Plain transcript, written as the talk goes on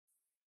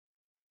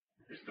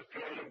is the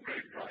pearl of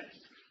great price.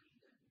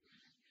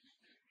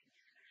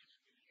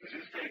 This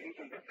is taken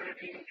from the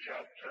 13th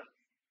chapter,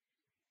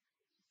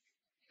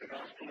 the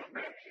Gospel of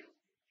Matthew,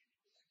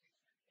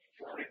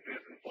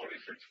 45th and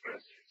 46th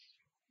verses.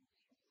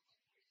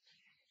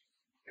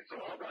 It's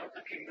all about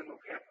the kingdom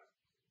of heaven.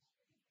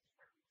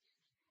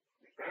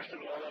 First of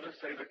all, let us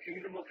say the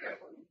kingdom of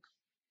heaven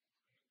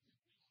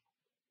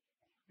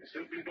is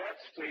simply that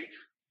state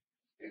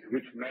in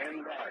which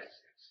man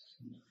rises,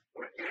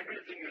 where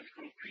everything is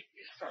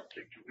completely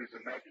subject to his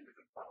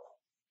imaginative power.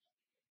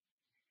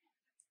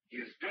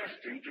 He is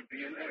destined to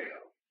be an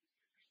heir,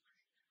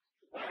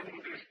 one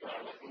with his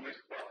power from his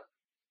God,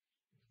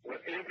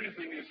 where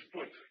everything is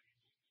put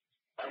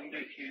under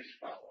his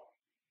power.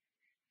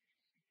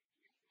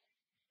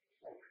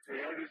 And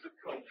there is a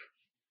quote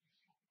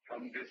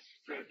from this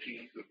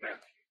 13th of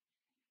Matthew.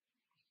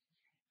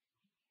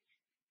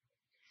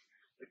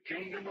 The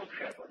kingdom of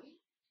heaven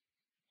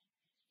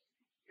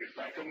is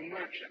like a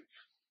merchant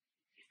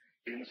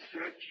in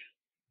search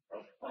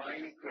of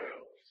fine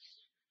pearls,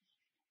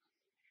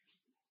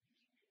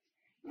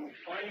 who,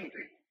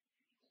 finding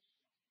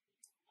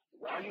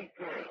one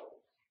pearl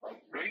of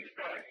great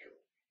value,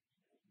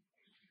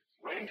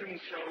 went and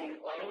sold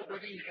all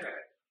that he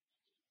had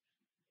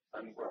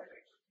and bought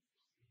it.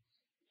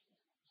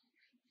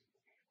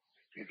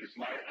 It is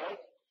my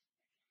hope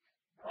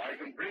I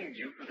can bring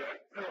you to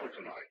that pearl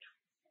tonight.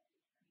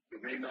 You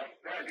may not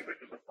value it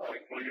to the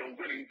point where you're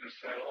willing to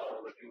sell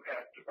all that you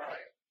have to buy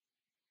it.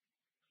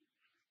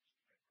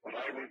 But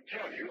I will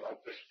tell you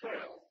of this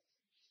pearl.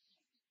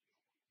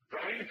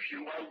 Very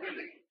few are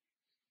willing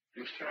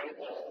to sell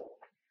all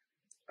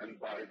and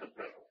buy the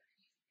pearl.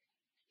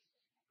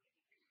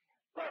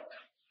 But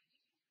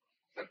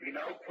let me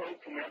now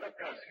quote from another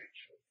passage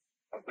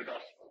of the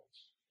Gospels,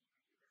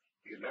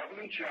 the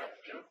 11th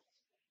chapter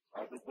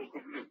of the book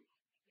of Luke,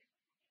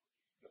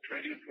 the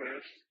 20th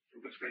verse to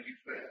the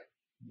 23rd.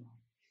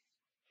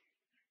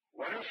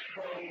 When a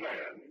strong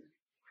man,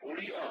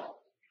 fully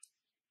armed,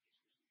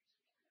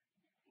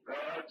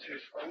 guards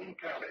his own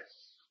palace,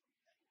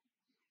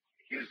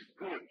 his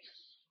goods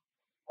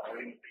are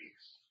in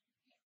peace.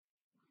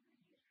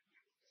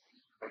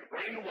 But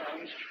when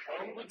one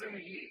stronger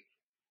than he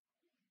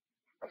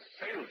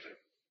assails him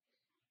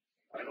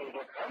and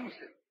overcomes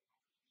him,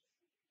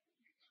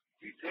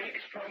 he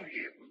takes from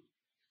him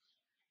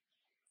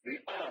the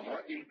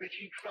armor in which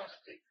he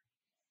trusted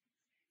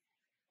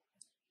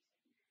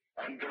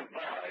and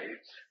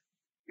divides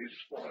his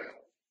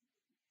spoil.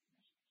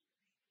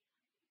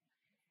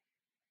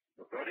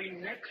 The very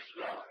next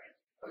line,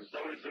 as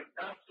though it's an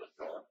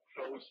afterthought,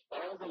 throws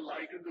all the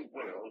light in the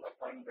world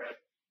upon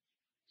that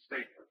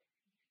statement.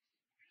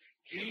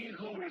 He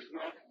who is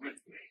not with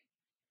me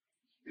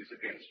is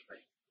against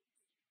me.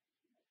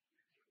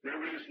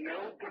 There is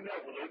no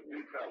benevolent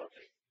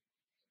neutrality,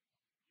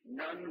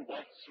 none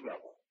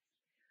whatsoever.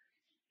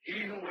 He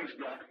who is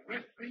not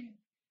with me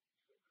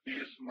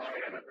is my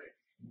enemy.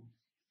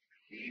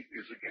 He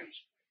is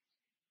against me.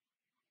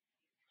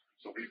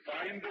 So we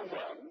find the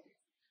one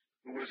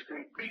who is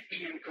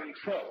completely in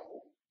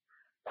control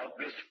of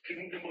this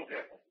kingdom of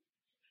heaven.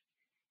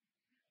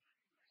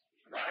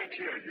 And I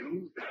tell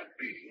you, that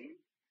being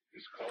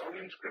is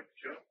called in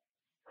Scripture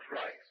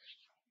Christ.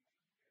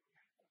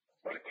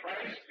 But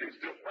Christ is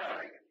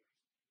defined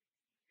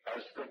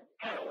as the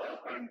power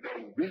and the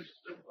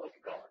wisdom of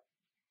God.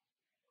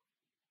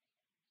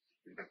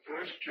 In the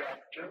first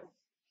chapter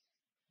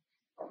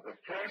of the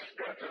first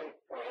letter of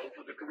Paul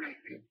to the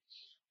Corinthians,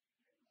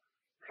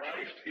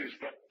 Christ is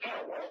the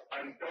power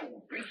and the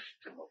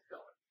wisdom of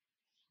God.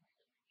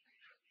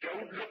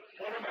 Don't look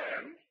for a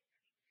man.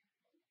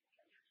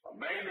 A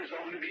man is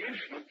only the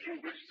instrument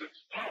through which this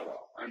power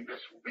and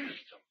this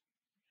wisdom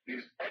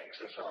is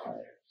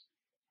exercised.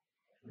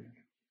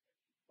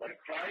 But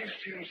Christ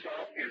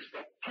himself is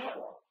the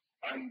power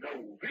and the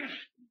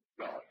wisdom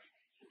of God.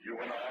 You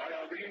and I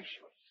are the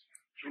instruments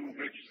through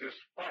which this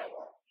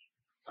power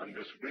and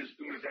this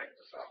wisdom is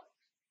exercised.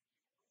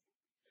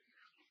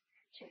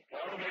 So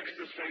Paul makes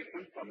the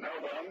statement, from now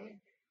on,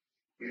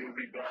 we will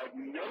regard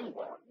no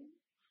one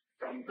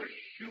from the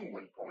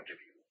human point of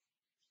view.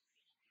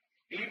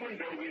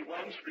 Even though we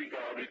once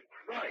regarded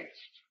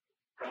Christ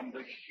from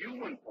the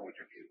human point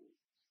of view,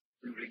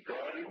 we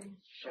regard him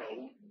so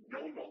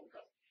no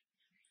longer.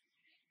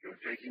 You're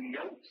taking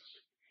notes.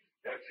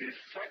 That's his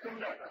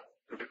second letter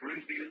to the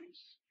Corinthians,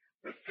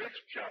 the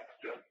 5th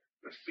chapter,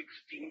 the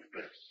 16th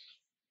verse.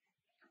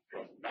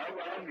 From now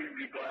on, we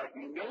regard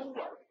no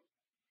one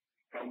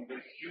from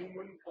the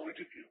human point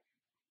of view.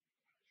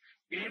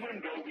 Even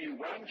though we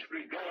once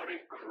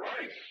regarded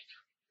Christ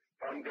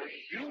from the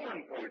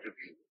human point of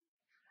view,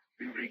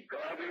 we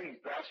regard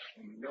him thus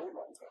no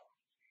longer.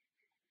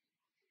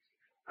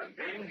 And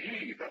then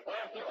he, the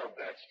author of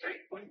that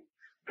statement,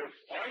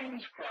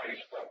 defines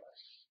Christ for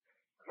us.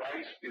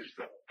 Christ is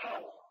the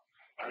power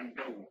and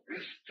the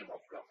wisdom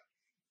of God.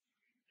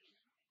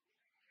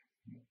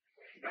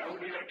 Now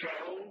we are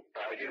told,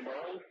 by him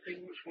all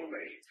things were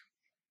made.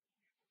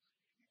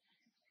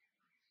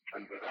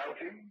 And without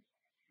him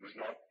was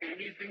not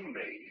anything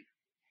made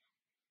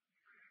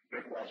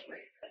was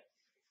made,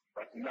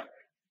 but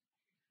nothing.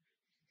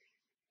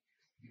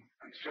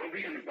 And so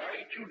we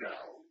invite you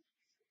now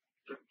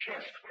to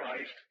test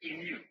Christ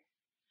in you.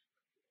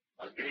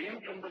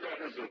 Again from the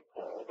letters of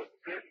Paul, the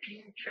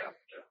 13th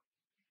chapter,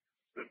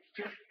 the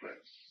 5th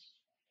verse.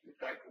 In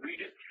fact,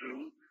 read it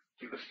through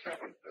to the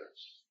 7th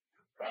verse.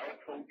 I'll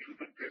quote you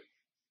the 5th.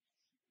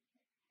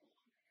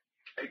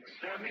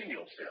 Examine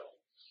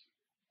yourselves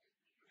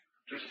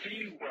to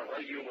see whether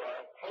you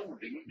are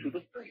holding to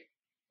the faith.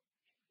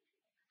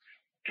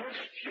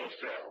 Test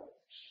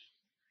yourselves.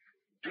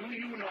 Do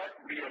you not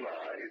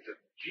realize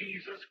that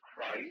Jesus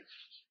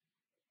Christ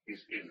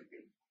is in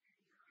you?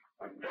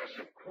 Unless,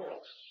 of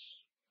course,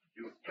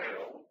 you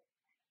fail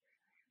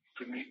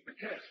to meet the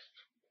test.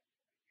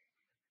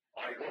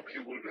 I hope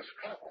you will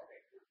discover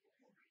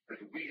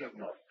that we have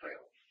not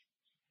failed.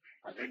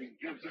 And then he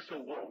gives us a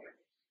warning.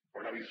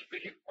 For now he's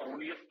speaking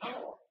only of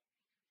power.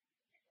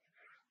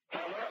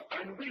 Power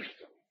and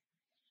wisdom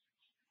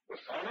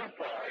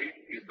personified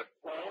in the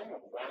form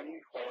of one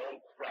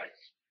called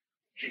Christ,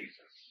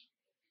 Jesus.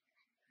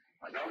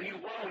 And now he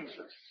warns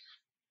us.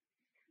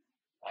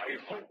 I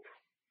hope,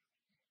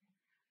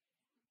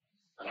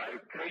 and I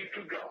pray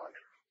to God,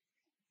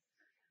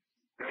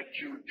 that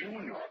you do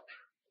not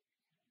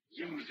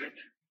use it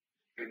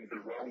in the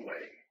wrong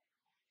way.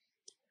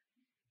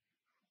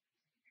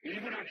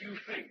 Even if you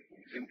think,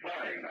 he's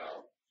implying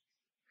now,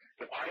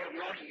 that I have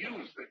not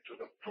used it to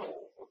the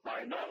full of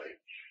my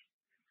knowledge,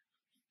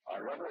 I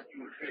rather that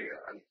you hear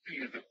and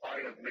feel that I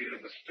have made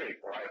a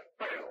mistake or I have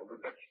failed and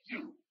that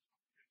you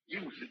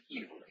use it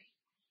evilly.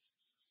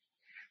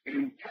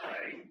 In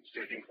time,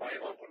 stating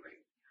quite openly,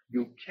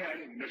 you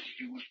can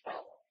misuse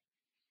power.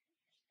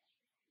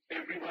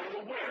 Everyone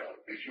in the world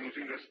is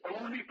using this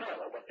only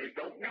power, but they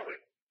don't know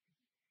it.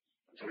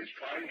 So he's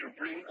trying to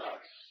bring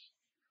us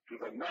to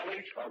the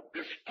knowledge of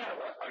this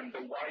power and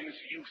the wise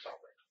use of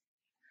it.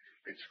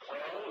 It's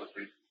called, as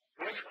we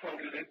first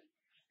quoted it,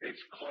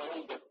 it's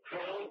called the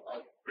pearl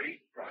of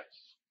great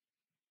price.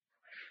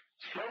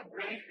 So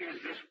great is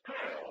this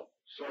pearl,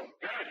 so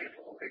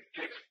valuable, it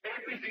takes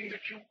everything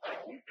that you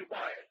own to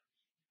buy it.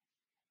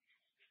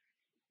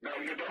 Now,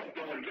 you don't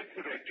go and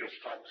liquidate your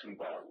stocks and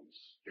bonds.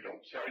 You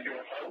don't sell your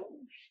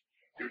homes.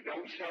 You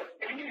don't sell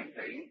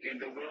anything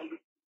in the world.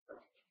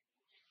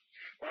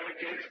 But it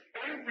takes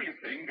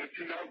everything that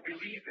you now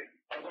believe in,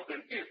 other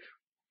than it,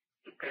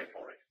 to pay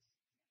for it.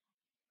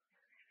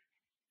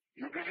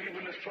 You believe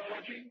in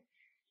astrology?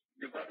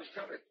 You've got to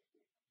sell it.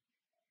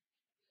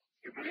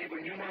 You believe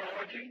in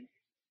numerology?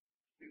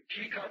 In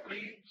teacup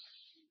leaves?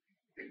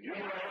 In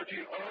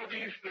numerology, all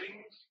these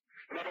things?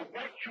 No matter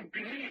what you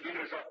believe in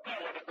as a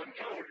power to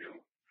control you,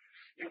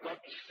 you've got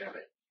to sell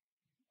it.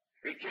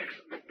 It takes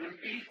the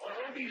belief,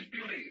 all these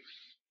beliefs,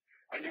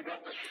 and you've got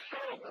to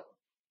sell them.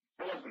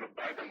 No one's going to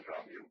buy them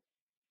from you.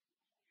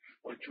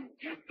 But you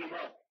give them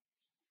up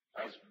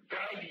as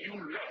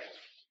valueless.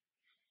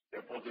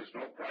 Therefore, there's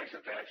no price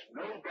attached,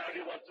 no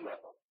value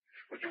whatsoever.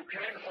 But you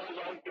can hold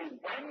on to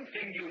one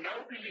thing you now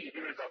believe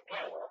in as a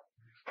power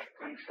that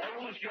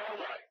controls your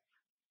life,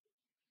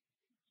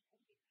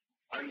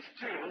 and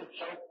still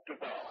hope to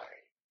buy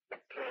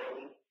the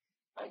pearl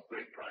of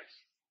great price.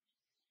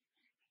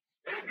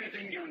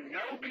 Everything you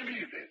now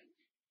believe in,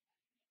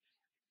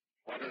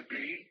 whether it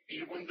be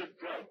even the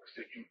drugs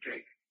that you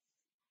take,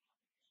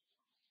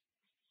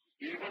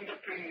 even the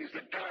things,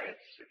 the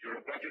diets, if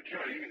you're a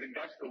vegetarian, you think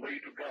that's the way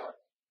to God.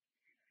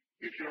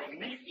 If you're a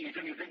meat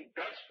eater, you think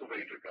that's the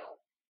way to God.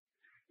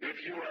 If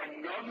you are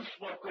a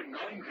non-smoker,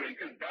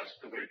 non-drinker, that's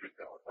the way to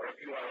God. Or if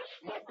you are a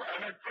smoker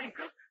and a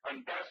drinker,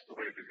 and that's the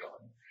way to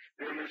God.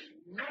 There is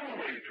no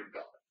way to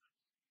God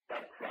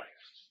but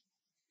Christ.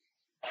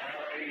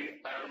 I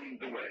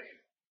am the way.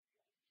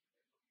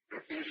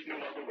 There is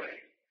no other way.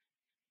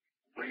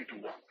 Way to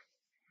what?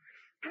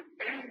 To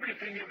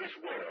everything in this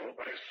world,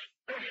 but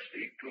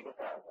especially to the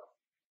Father.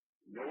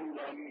 No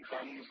one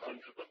comes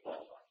unto the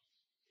Father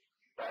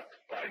but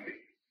by me.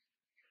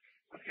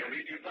 But here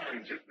he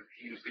defines it that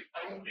he is the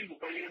only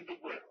way in the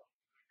world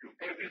to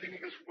everything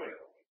in this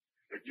world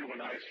that you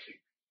and I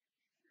seek.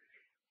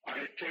 And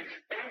it takes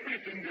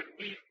everything that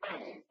we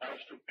own as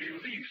to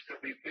beliefs that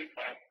we think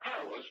are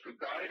powers to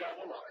guide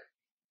our life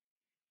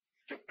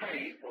to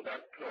pay for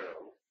that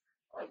pearl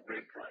of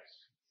great price.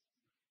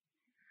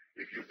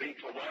 If you think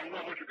for one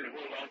moment you can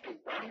hold on to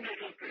one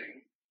little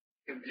thing,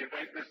 in the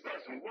event this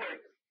doesn't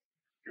work,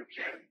 you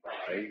can't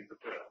buy the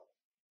pearl.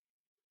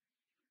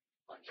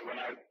 And so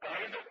when I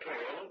buy the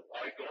pearl,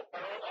 I go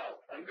all out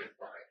and live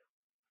by it.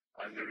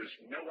 And there is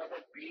no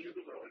other being in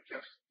the world,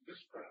 just this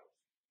pearl.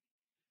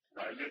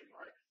 And I live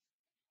by it.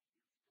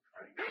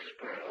 And this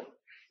pearl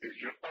is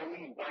your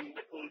own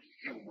wonderful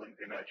human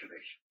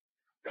imagination.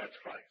 That's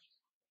Christ.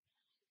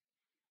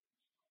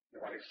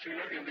 Now I see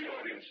her in the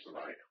audience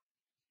tonight.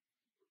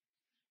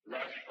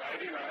 Last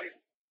Friday night,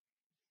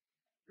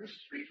 this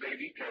sweet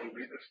lady told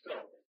me the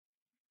story.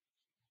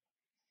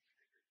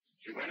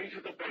 She went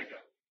into the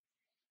baker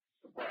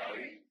to buy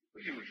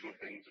the usual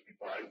things that we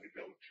buy when we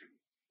go to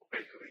a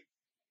bakery.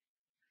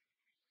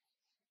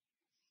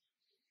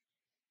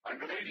 And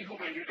the lady who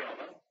waited on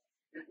her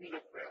didn't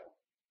look well.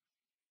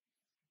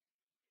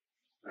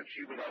 And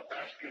she, without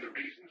asking the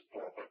reasons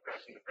for her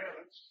present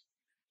appearance,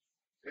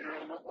 in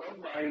her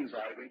own mind's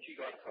eye, when she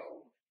got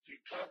home, she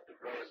talked to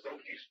her as though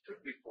she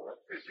stood before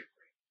her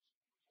physically.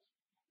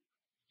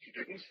 She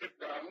didn't sit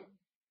down,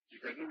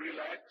 she didn't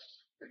relax,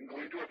 didn't go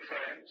into a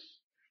trance.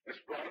 This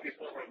brought her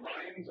before her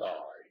mind's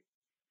eye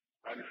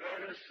and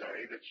heard her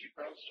say that she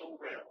felt so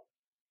well.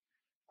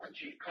 And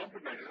she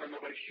complimented her on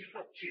the way she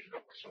looked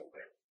so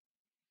well.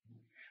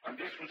 And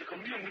this was a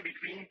communion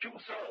between two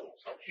souls,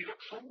 how she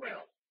looked so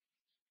well.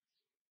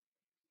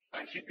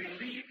 And she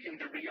believed in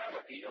the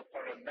reality of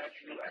her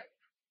imaginal act.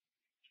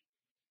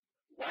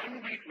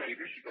 1 week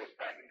later, she goes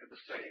back into the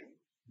same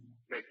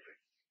bakery.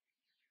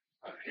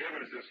 And here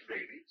is this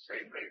lady,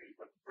 same lady,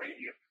 but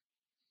radiant.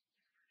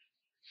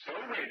 So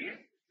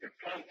radiant, it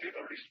prompted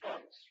a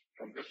response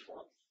from this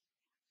one.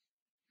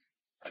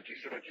 And she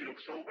said, "But you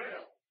look so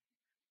well.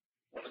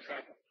 What has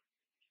happened?"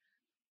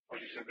 Well,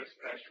 she said, "This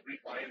past week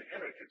I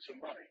inherited some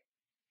money.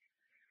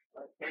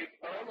 I paid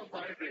all of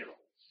my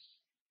bills.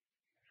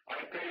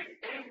 I paid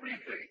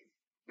everything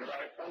that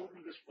I owed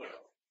in this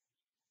world.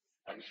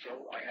 And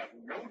so I have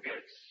no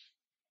debts,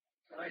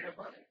 and I have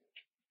money."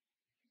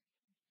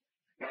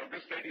 Now,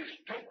 this lady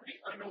is totally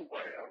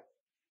unaware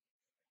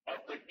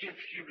of the gift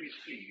she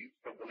received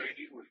from the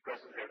lady who was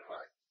present at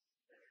high.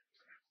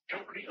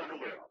 Totally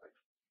unaware of it.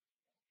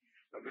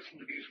 Now, listen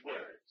to these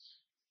words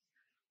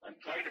and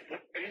try to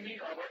put any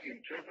other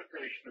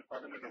interpretation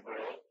upon them in the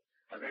world,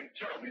 and then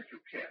tell me if you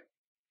can.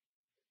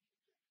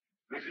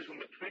 This is from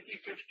the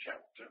 25th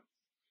chapter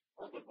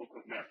of the book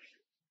of Matthew.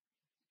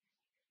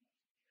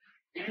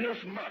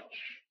 "Inasmuch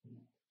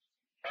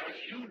as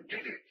you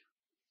did it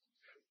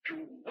to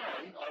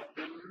one of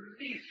the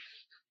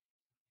least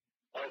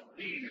of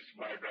these,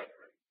 my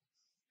brethren,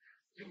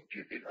 you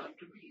did it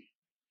unto me."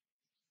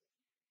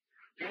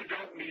 You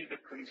don't need the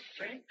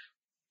consent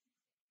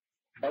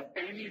of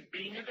any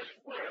being in this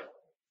world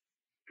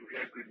to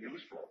hear good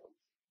news for them.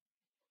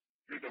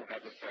 You don't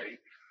have to say,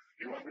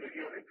 "You want me to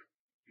hear it?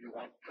 You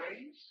want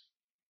praise?"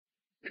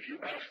 If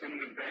you ask them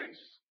in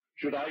advance,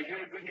 "Should I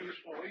hear good news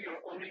for you?"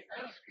 you're only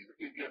asking.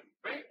 If you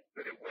bet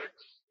that it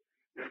works,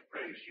 they'll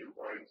praise you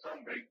or in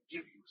some way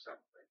give you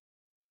something.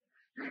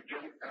 You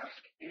don't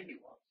ask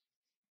anyone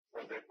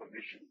for their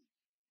permission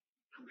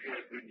to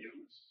hear good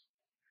news.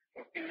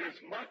 For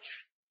inasmuch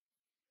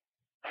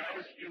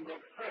as you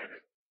have heard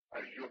it,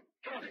 as you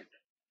have done it,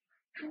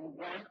 to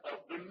one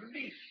of the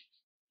least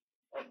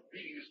of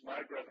these,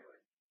 my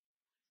brethren,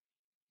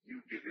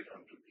 you did it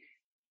unto me.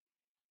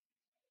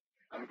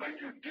 And when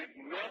you did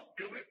not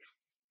do it,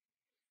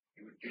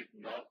 you did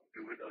not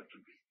do it unto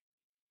me.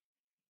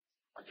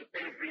 And so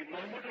every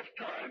moment of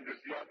time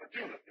there's the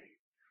opportunity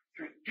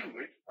to do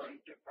it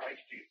unto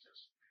Christ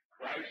Jesus.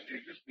 Christ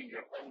Jesus being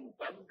your own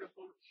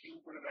wonderful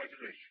human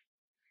imagination.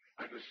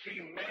 And to see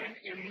man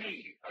in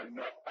need and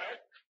not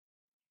act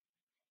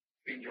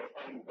in your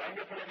own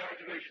wonderful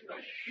imagination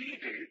as she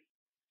did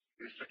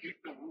is to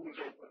keep the wounds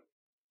open.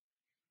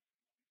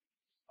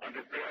 And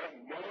to bear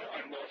more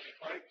and more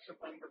stripes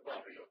upon the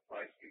body of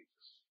Christ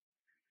Jesus.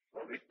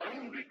 For the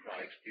only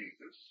Christ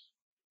Jesus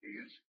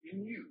is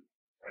in you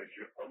as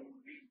your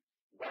only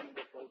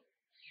wonderful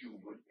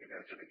human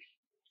imagination.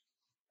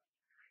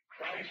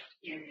 Christ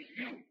in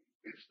you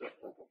is the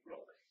hope of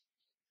glory.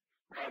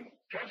 Come,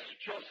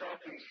 test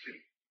yourself and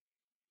see.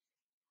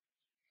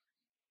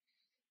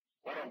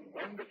 What a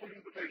wonderful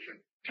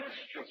invitation.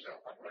 Test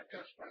yourself. I'm going to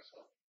test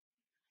myself.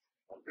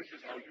 Well, this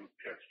is how you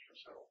test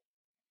yourself.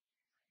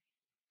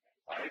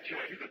 I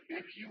tell you that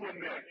if you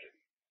imagine,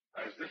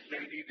 as this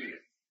lady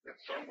did, that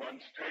someone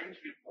stands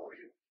before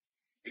you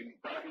in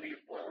bodily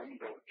form,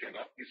 though it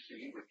cannot be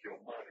seen with your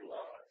mortal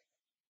eye,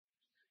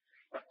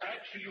 but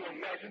actually you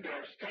imagine they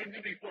are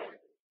standing before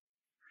you,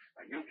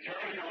 and you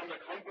carry on the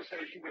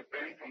conversation with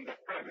them from the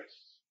premise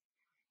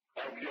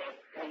of your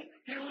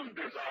fulfilled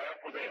desire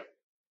for them.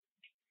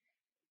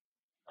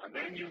 And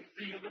then you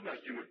feel them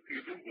as you would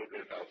feel them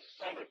without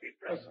solidly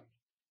present.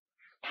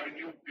 And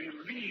you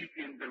believe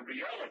in the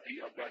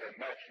reality of that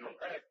imaginal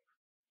act.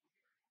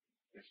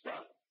 It's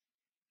done.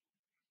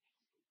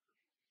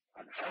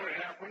 And how it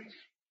happens,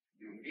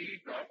 you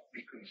need not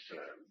be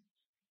concerned.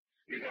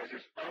 It has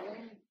its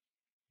own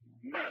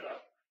manner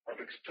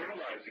of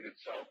externalizing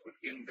itself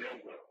within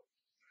their world.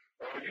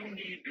 All you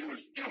need to do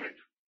is do it.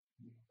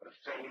 As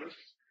told us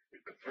in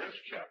the first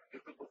chapter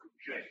of the book of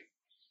James.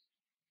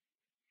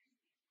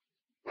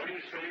 When he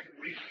said,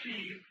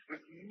 receive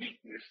with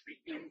meekness the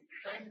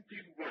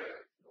implanted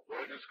word. The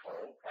word is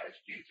called Christ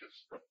Jesus,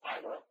 the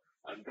power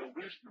and the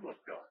wisdom of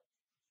God.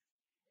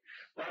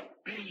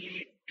 But be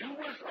ye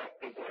doers of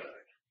the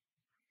word,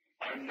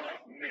 and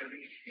not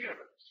merely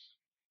hearers,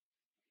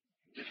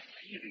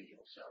 deceiving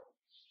yourselves.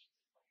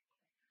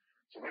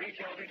 So when he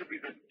tells you to be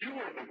the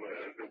doer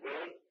of the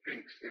world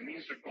thinks it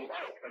means to go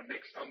out and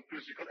make some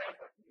physical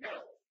effort. No.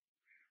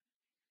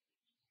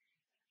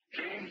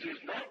 James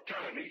is not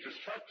telling me to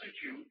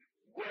substitute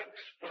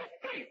works for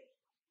faith.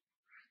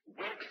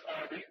 Works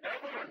are the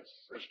evidence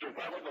as to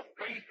whether the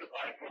faith that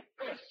I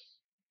profess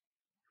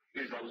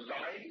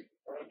alive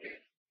or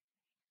dead.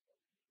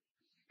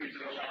 Is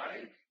it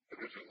alive? If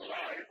it is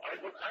alive, I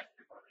will act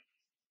upon it.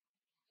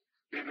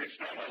 If it's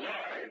not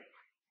alive,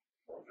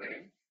 well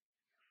then,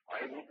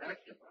 I will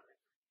act upon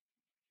it.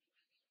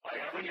 I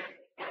haven't yet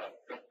bought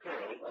the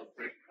pearl of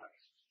great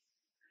price.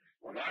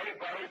 When I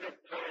buy the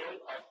pearl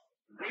of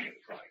great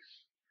price,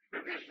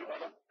 there is no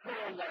other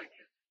pearl like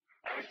it.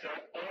 I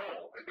sell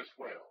all in this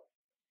world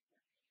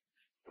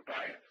to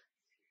buy it.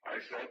 I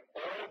sell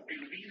all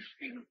beliefs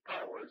in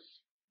powers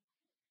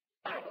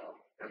other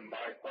than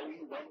my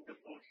own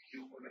wonderful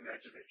human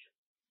imagination.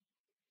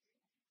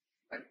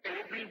 And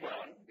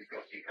everyone,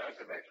 because he has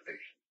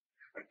imagination,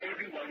 and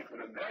everyone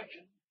can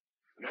imagine,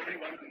 and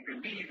everyone can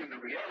believe in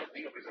the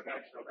reality of his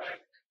imaginative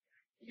act,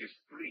 he is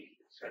free.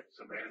 It sets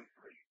a man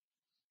free.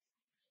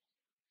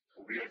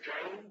 So we are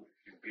told,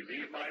 if you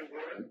believe my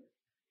word,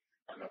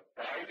 and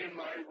abide in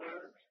my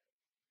word,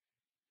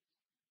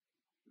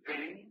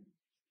 then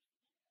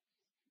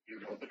you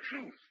know the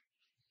truth.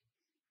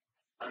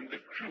 And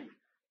the truth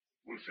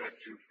will set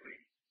you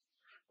free.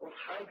 Well,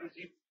 how does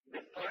he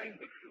define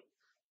the truth?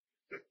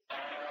 That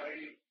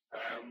I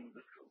am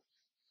the truth.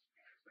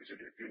 He said,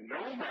 if you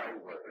know my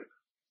word,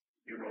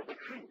 you know the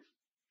truth.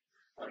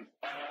 And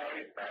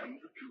I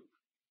am the truth.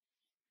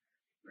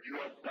 If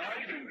you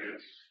abide in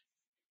this,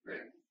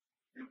 then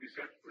you'll be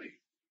set free.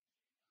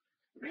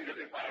 It means that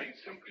if I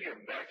simply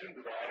imagine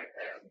that I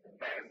am the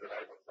man that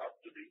I would love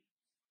to be,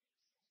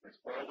 that's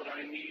all that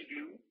I need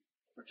you,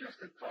 but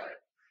just try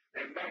it.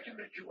 Imagine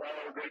that you are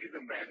already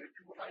the man that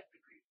you would like to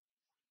be,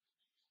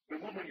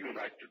 the woman you would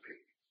like to be.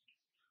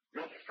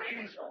 Your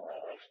friends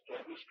are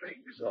total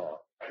strangers are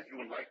as you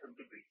would like them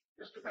to be.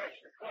 Just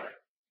imagine it. Try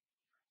it.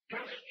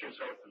 Test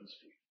yourself and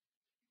see.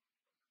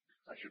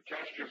 As you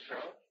test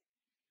yourself,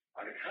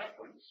 and it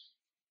happens,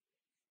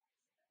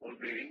 well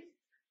then,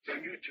 can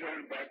you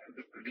turn back to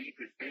the belief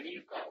in any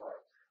power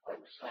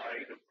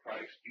outside of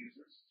Christ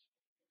Jesus?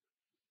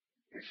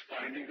 It's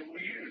finding who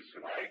he is.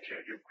 And I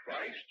tell you,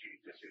 Christ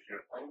Jesus is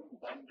your own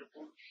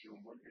wonderful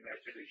human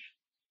imagination.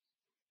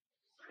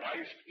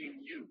 Christ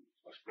in you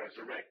must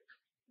resurrect.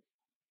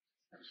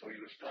 And so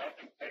you start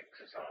to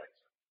exercise.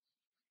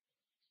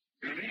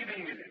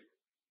 Believing in him.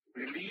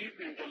 Believe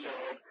in the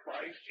Lord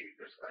Christ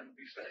Jesus and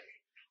be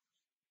saved.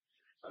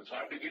 And so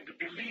I begin to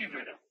believe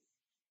in him.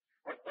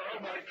 Put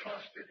all my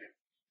trust in him.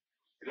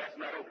 It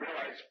doesn't matter where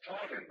I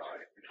start in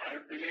life. If I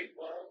believe,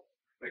 well,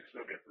 makes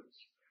no difference.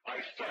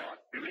 I start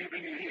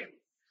believing in him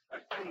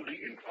and only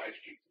in Christ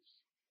Jesus.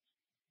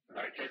 And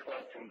I take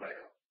off from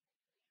there,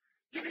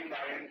 giving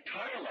my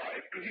entire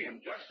life to him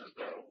just as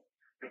though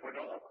there were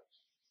no others.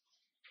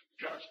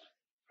 Just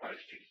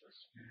Christ Jesus.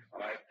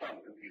 And I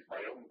found him. He's my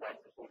own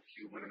wonderful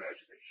human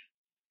imagination.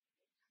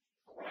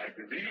 When I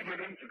believe in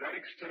him to that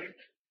extent,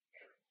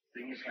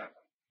 things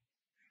happen.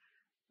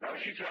 Now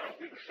she tells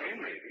me, the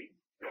same lady,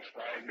 that's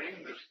why I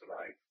named this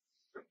tonight,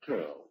 the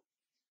pearl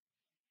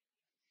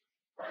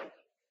of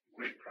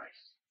great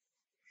price.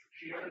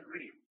 She had a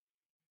dream.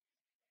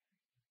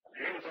 And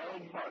here was all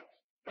mud,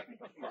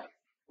 nothing but mud,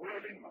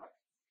 whirling mud.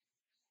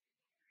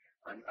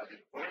 And as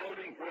it whirled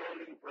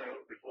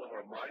before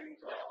her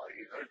mind's eye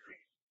in her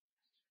dream,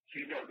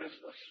 she noticed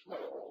a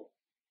small,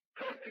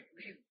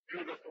 perfectly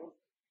beautiful,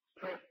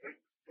 perfect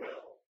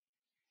pearl.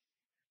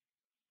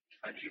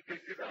 And she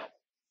picked it up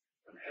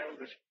and held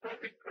this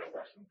perfect pearl.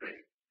 Wasn't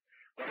big,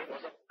 but it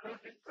was a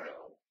perfect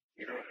pearl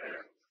in her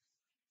hand.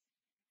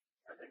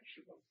 And then she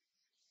went.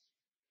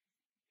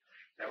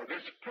 Now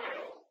this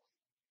pearl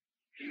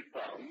he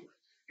found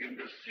in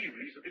the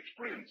series of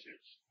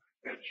experiences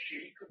that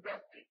she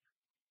conducted.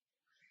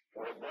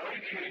 For a boy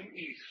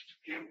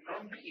came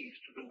from the east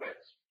to the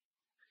west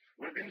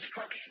with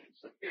instructions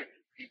that if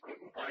he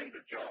couldn't find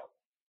a job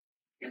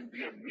in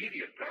the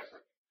immediate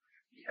present,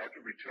 he had to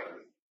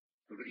return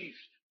to the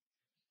east.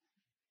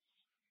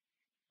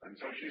 And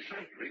so she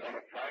simply, on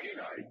a Friday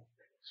night,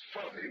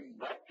 saw him,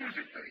 not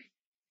physically,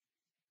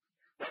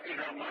 but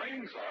in her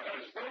mind's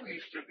eye, as though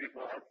he stood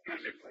before her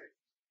physically,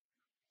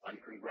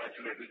 and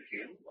congratulated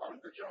him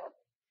on the job.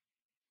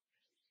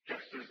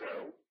 Just as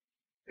though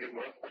it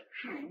was a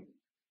true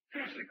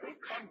physical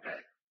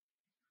contact.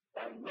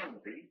 On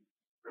Monday,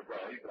 the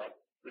boy got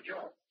the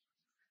job,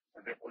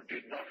 and therefore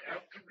did not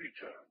have to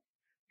return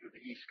to the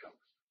East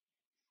Coast.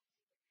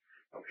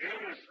 Now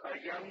here is a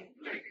young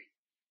lady.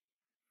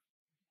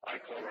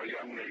 I call her a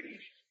young lady.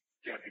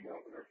 She can't be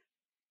more than her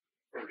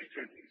early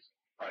 20s.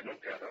 I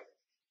looked at her.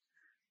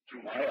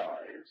 Through my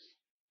eyes,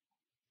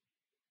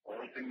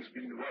 all things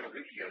being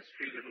relative, she has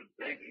 3 little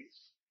babies.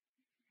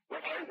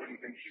 But I wouldn't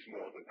think she's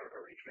more than her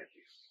early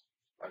 20s.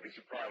 I'd be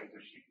surprised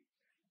if she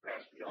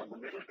passed beyond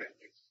the middle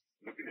 20s.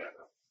 Looking at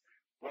her.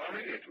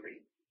 Born in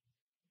Italy,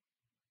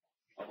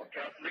 of a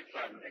Catholic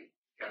family,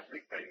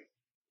 Catholic faith,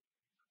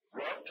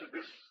 brought to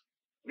this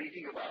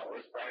meeting of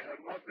ours by her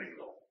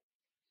mother-in-law,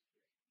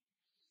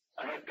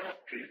 and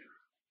adopted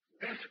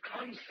this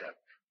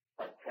concept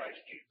of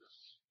Christ Jesus.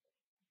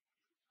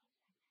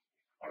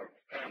 Our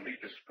family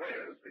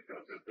despairs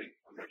because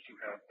unless you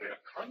have their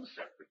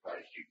concept of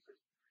Christ Jesus,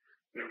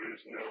 there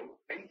is no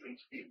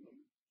entrance in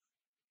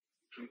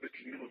to the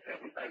kingdom of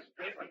heaven as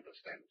they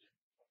understand it.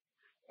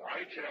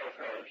 I tell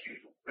her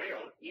she's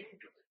well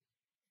into it.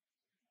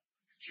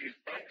 She's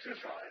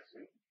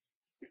exercising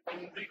the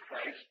only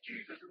Christ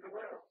Jesus in the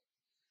world.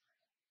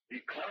 He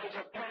calls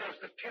upon us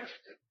to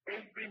test it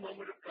every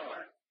moment of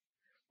time.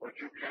 But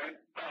you can't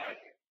buy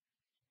him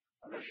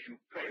unless you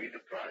pay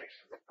the price.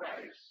 The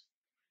price,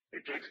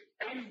 it takes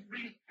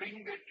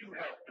everything that you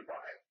have to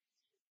buy it.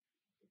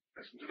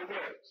 Listen to the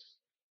words.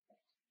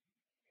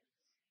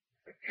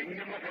 The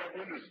kingdom of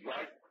heaven is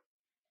like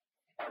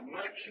a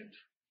merchant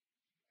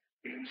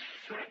in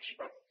search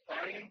of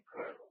fine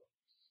pearls,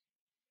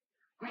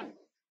 who,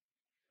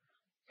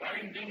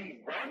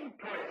 finding one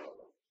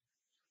pearl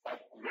of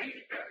great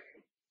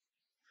value,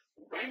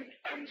 went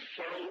and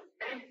sold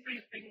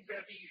everything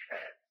that he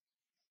had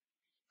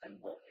and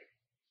bought it.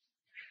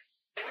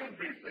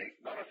 Everything,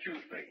 not a few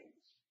things.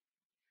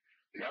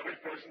 The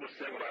average person will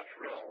say, well,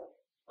 after all,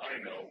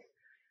 I know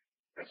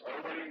that's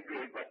all well and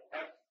good, but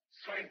that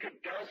cider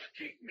does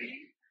keep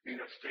me in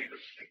a state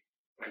of sleep,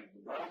 and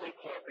normal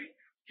coffee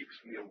keeps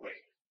me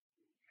awake.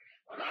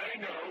 And I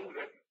know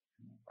that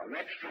an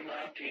extra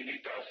martini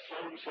does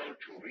so-and-so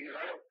to me, and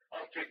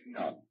I'll take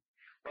none.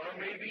 Or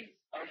maybe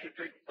I should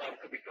take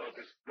vodka because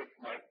it's good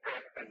for my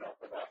breath and not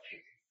the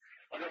martini.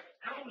 And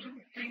 1,000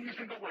 things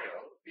in the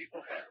world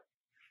people have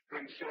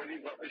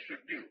concerning what they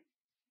should do.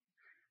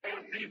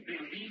 Every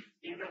belief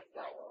in a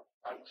power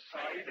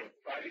outside of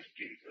Christ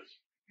Jesus,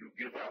 you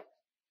give up.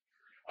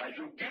 As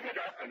you give it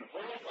up and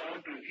hold on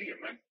to him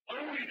and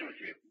only to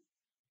him,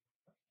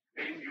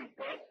 then you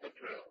bought the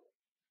pearl.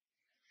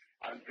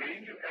 And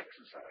then you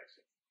exercise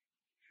it.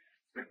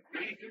 The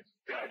greatest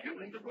value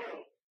in the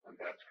world, and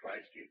that's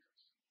Christ Jesus.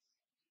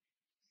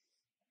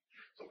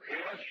 So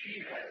here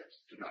she has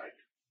tonight,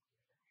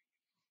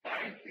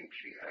 I think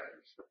she has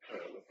the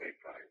pearl of great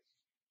price.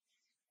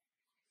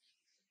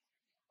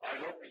 I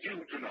hope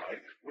you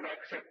tonight will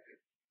accept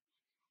it.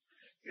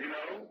 You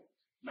know,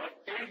 not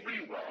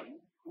everyone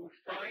who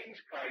finds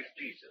Christ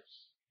Jesus,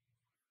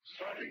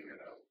 starting, you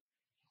know,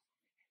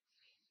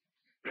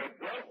 they're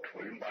brought to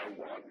him by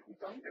one who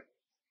found him.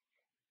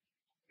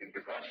 In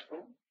the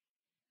gospel,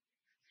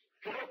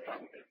 Philip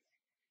found him.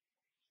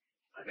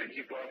 And then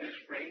he brought his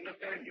friend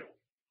Nathaniel.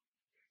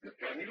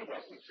 Nathaniel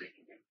wasn't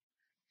seeking him.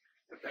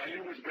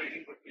 Nathaniel was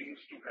waiting for things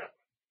to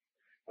happen.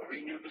 For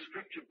he knew the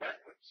scripture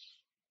backwards.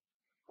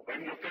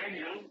 When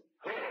Nathaniel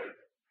heard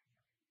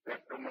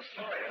that the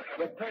Messiah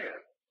had a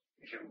prayer,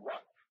 he said,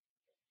 what?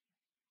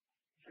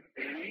 Can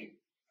any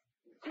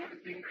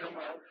good thing come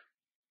out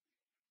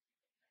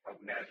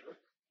of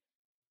Nazareth?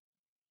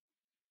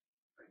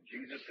 And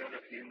Jesus said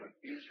of him, an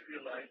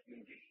Israelite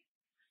indeed,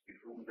 in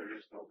whom there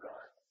is no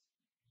God.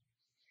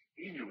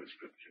 He knew his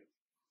scripture.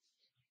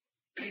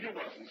 Peter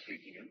wasn't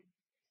seeking him.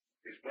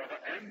 His brother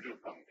Andrew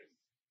found him.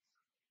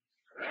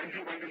 And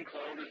Andrew went and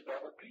called his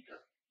brother Peter.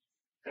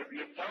 That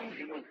we have found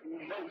him of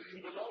whom Moses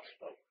and the law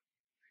spoke,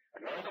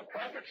 and all the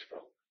prophets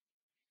spoke.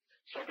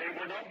 So they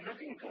were not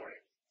looking for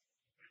him.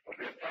 But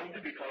they found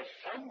him because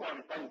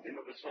someone found him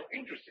and was so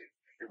interested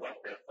in what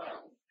they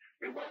found,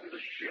 they wanted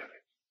to share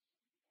it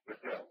with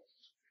those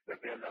that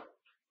they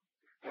loved.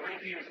 For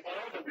if he is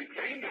all that we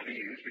claim that he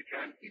is, we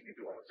can't keep it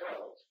to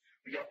ourselves.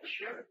 We have to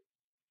share it.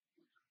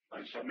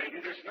 And so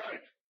maybe this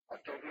night, a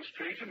total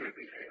stranger will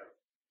be here,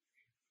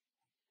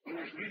 who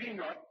is really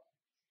not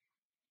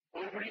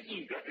overly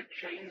eager to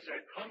change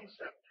their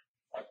concept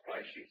of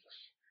Christ Jesus.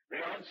 They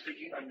aren't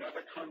seeking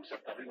another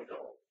concept of him at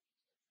all.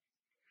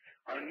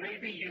 And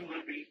maybe you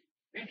will be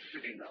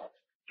interested enough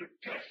to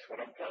test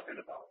what I'm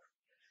talking about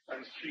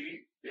and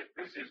see if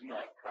this is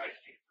not Christ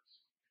Jesus.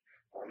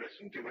 Or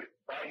listen to it,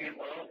 by him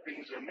all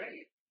things are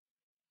made.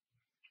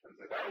 And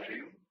without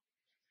him,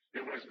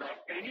 there was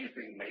not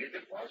anything made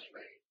that was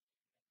made.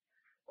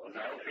 Well,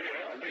 now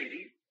here a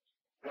lady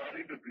brought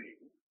into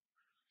being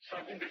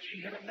something that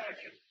she had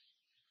imagined.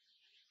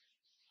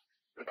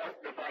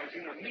 Without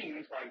devising a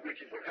means by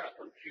which it would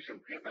happen, she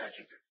simply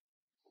imagined it.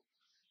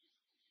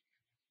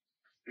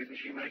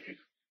 Didn't she make it?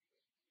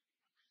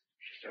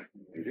 She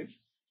certainly made it,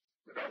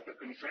 without the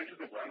consent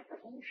of the one for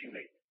whom she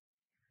made it.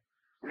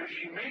 When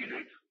she made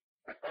it,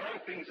 and all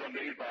things are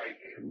made by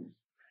him,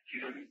 she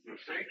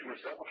will say to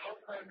herself, well, how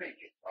can I make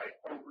it? I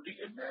only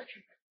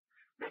imagine it.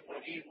 Therefore,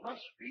 he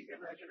must be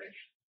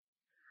imagination.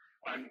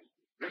 And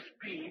this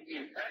being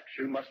in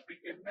action must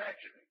be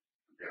imagining.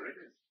 There it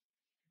is.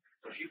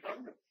 So she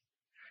found it.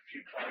 She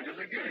tried it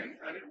again,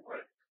 and it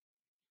worked.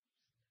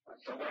 And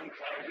someone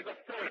tries it a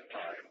third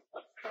time,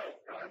 a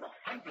 12th time, a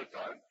 100th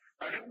time,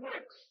 and it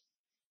works.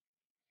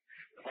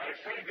 If I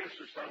say this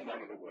to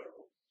someone in the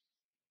world,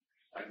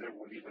 and they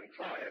won't even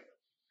try it,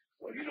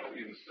 well, you know,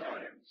 in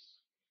science,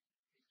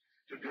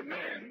 to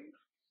demand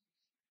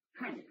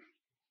proof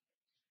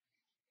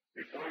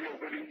before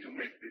you're willing to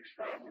make the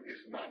experiment is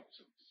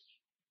nonsense.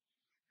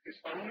 It's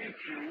only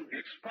through the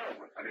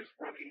experiment and it's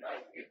working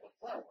out in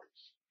performance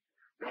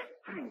that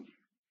proof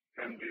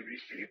can be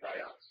received by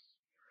us.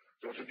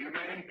 So to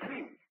demand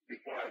proof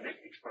before I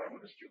make the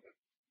experiment is stupid.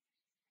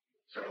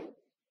 So,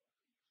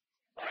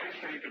 I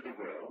say to the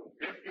world,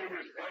 if there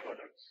is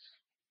evidence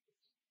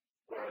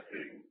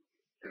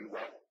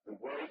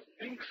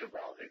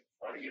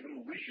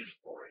wishes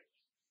for it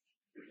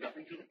is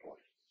nothing to the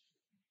point.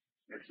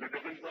 Makes no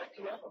difference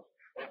whatsoever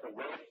what the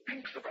world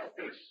thinks about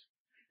this,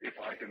 if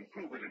I can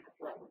prove it in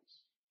performance.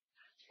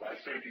 So I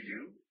say to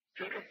you,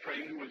 take a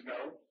friend who is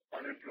now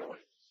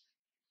unemployed,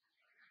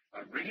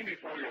 and bring him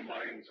before your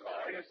mind's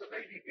eye as the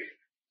lady did,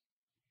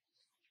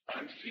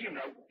 and see him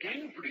now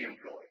gainfully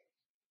employed.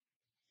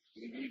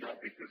 He need not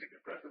be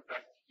physically present. In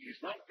fact, he is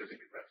not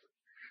physically present.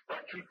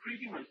 But to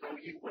treat him as though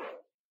he were,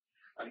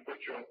 and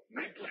put your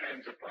mental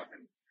hands upon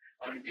him,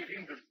 and give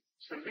him the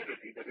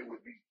solidity that it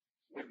would be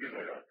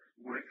there,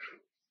 were it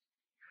true.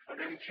 And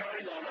then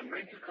carry on a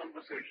mental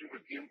conversation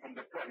with him from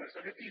the premise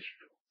that it is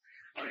true.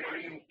 And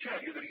hearing him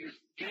tell you that he is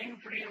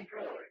gainfully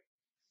employed,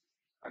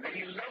 and that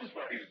he loves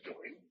what he's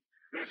doing.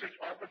 There's such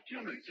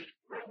opportunity, such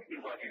growth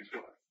in what he's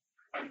doing,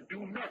 and do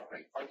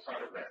nothing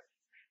outside of that.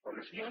 Well,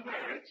 listen to the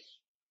words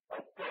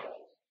of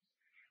Paul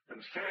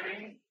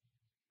concerning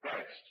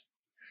Christ.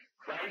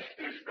 Christ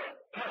is the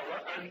power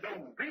and the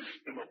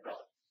wisdom of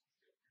God.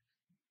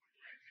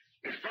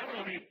 It's not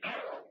only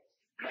power,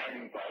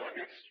 blind power,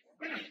 it's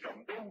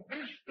wisdom, the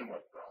wisdom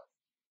of God.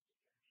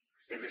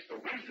 If it's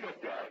the wisdom of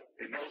God,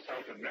 it knows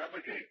how to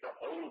navigate the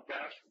whole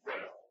vast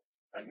realm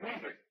and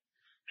move it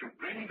to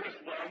bring this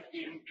one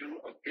into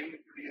a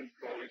gainfully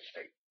employed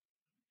state.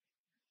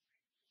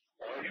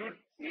 All you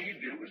need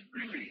to do is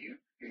believe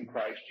in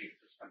Christ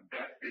Jesus, and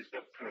that is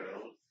the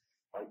pearl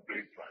of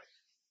great price.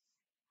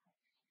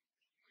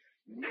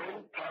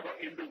 No power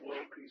in the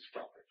world can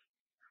stop it.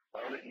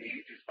 All it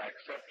needs is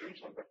acceptance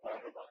on the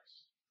part of us.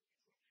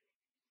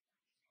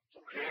 So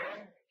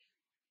here,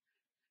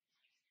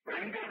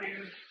 when there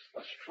is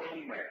a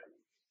strong man,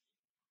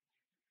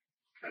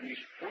 and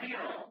he's fully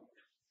armed,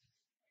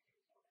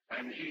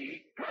 and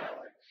he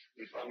guards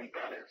his own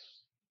palace,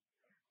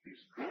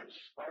 his goods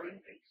are in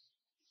peace.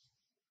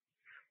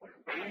 But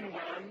when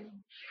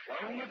one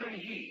stronger than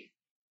he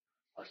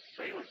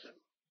assails him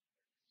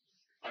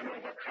and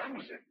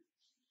overcomes him,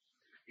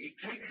 he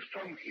takes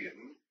from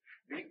him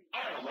the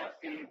armor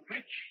in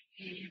which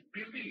he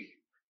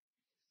believed,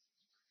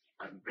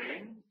 and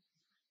then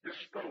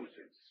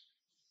disposes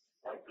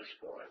of the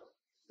spoil,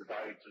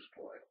 divides the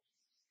spoil.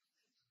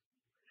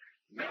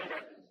 Now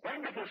that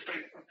wonderful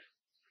statement,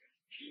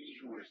 he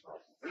who is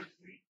not with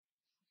me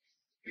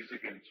is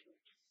against me.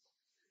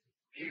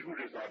 He who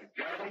does not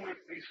gather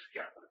with me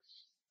scatters.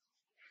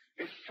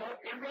 Is so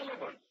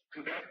irrelevant to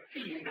that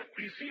theme that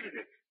preceded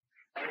it,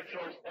 and it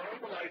throws all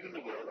the light in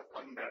the world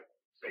upon that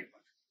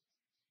statement.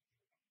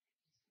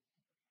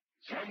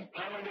 Some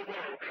power in the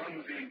world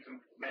comes into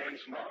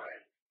man's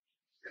mind.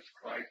 It's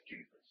Christ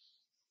Jesus.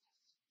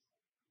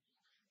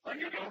 And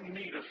you don't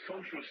need a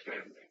social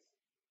standing,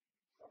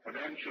 a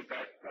financial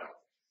background,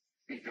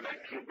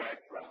 intellectual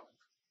background,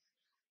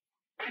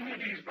 any of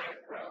these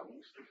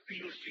backgrounds to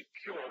feel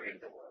secure in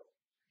the world.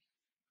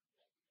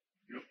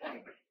 You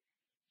find it.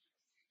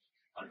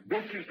 And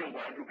this is the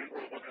one who can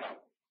overcome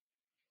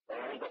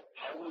all the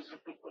powers of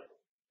the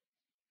world.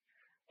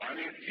 And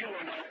if you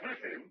are not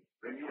with him,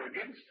 then you're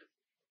against him.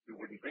 You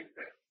wouldn't think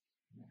that.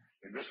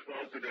 In this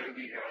world today,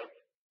 we have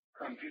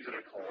countries that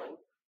are called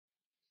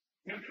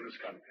neutralist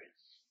countries.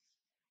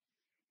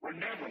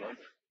 Benevolent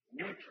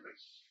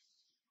neutralists.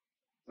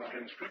 Not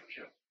in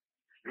Scripture.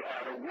 You're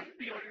either with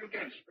me or you're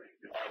against me.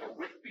 You're either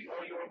with me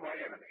or you're my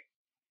enemy.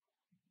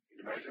 Can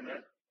you imagine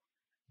that?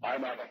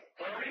 I'm either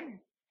for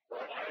him or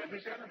I am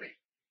his enemy.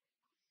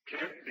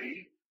 Can't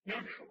be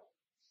neutral.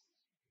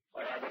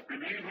 I either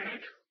believe in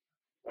it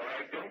or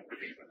I don't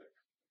believe in it.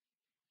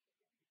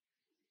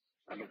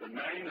 And of the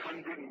 900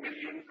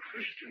 million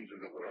Christians in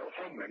the world,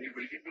 how many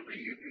really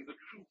believe in the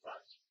true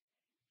Christ?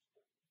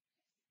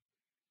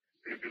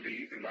 They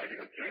believe in lighting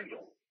a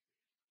candle.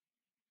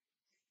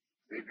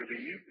 They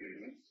believe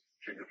in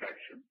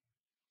genuflection.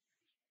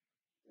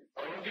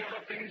 All the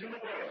other things in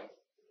the world.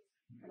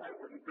 And I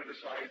wouldn't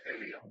criticize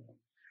any of them.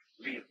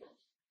 Leave them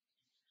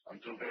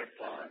until they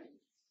find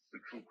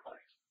the true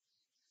Christ.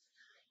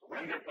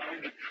 When they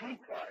find the true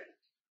Christ,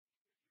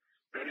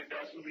 then it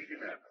doesn't really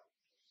matter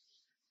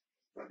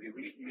whether you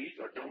eat meat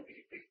or don't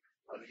eat meat,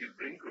 whether you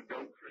drink or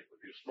don't drink,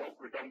 whether you smoke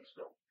or don't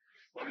smoke.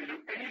 Whether you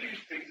do any of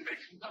these things, it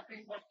makes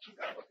nothing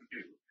whatsoever to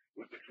do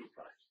with the true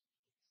Christ.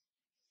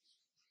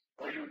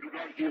 Or you do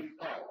not give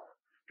power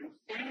to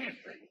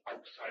anything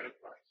outside of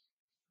Christ.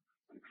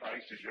 And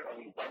Christ is your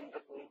own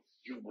wonderful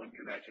human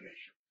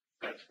imagination.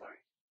 That's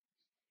right.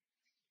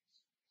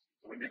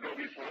 When you go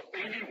before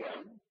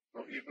anyone,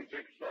 not even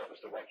take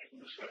notice to what you're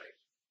going to say.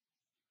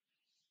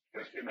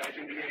 Just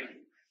imagine the end.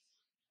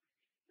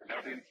 And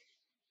have him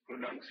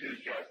pronounce his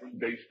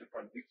judgment based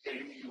upon the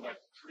aim you have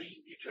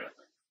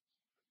predetermined.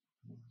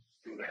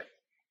 Do that.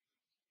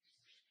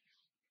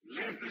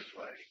 Live this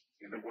way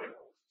in the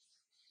world,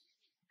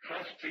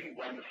 trusting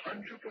 100%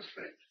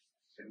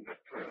 in the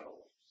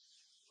pearl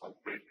of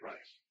great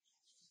price.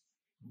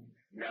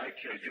 May I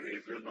tell you,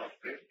 it will not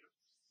fit.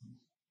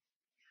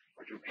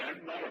 But you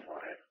can't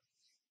modify it.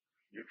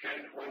 You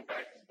can't hold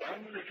back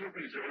one little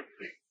reserved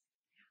thing.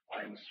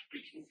 I'm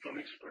speaking from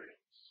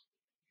experience.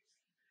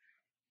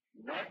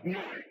 Not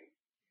knowing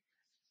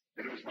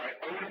It was my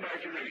own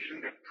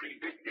imagination that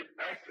predicted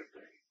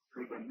accurately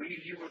through the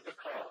medium of the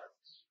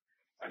cards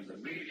and the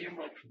medium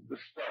of the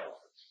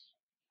stars.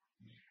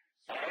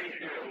 I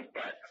held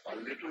back a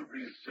little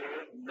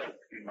reserved note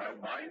in my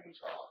mind's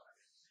eye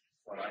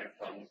when I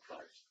found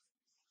Christ.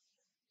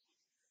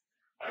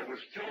 I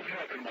was still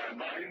having in my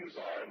mind's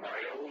eye my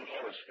old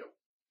horoscope.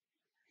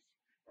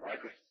 I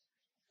could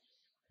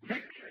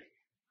quickly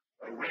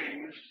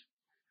arrange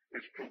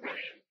its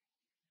progression.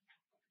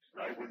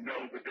 I would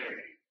know the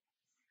day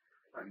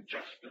and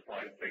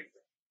justify faith.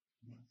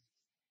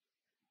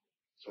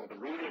 So the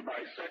rule of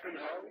my second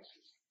house,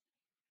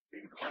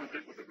 in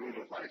conflict with the rule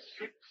of my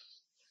sixth,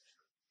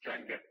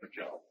 can get the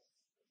job.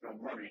 No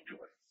money to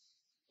it.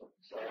 So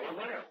it's all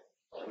there,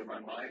 all in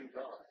my mind's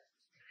eye.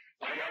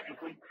 I have to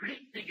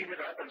completely give it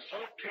up and so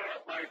tear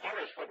up my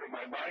horoscope in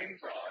my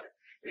mind's eye,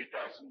 it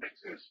doesn't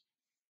exist.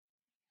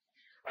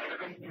 I have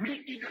to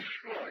completely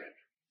destroy it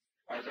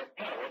as a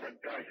power that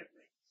guided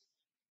me.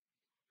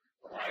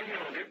 But I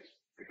held it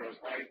because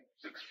I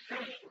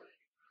successfully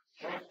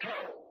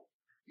foretold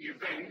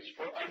events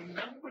for a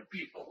number of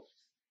people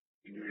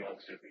in New York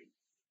City.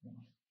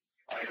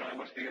 I had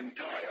almost the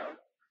entire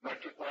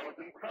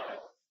metropolitan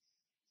crowd,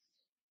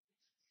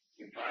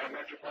 the entire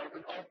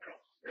metropolitan opera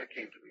that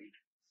came to meet.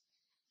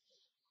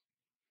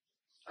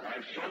 And I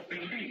so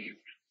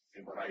believed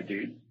in what I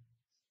did,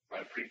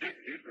 I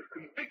predicted with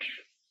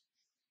conviction.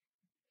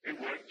 It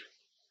worked,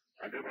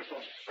 and there was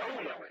a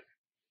soul of it.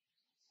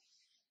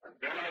 And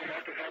then I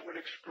had to have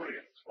an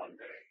experience one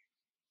day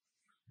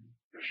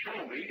to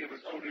show me it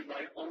was only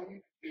my own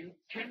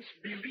intense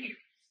belief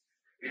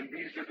in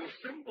these little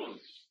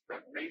symbols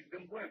that made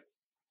them work.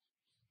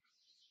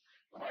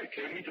 When I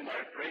came into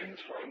my friend's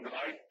home, and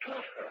I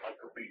taught her how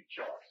to read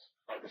charts,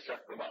 how to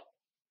set them up.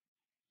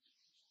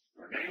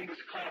 Her name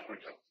was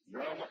Carpenter,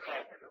 Norma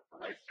Carpenter,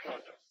 and I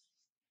taught her.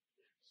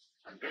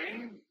 And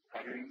then,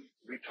 having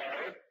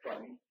retired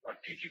from a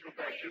teaching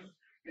profession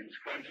in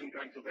Scranton,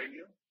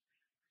 Pennsylvania,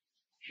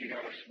 she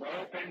had a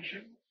small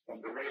pension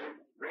from the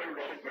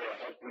railroad where her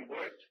husband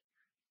worked,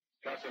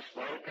 plus a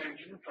small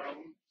pension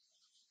from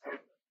her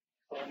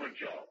former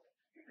job.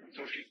 And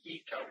so she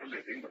eked out a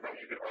living, but now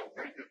she could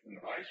make it in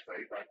a nice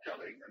way by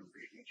telling and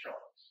reading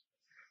charts.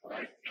 And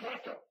I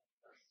taught her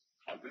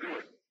how to do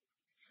it.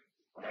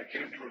 When I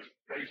came to her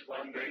place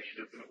one day, she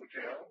lived in a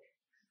hotel.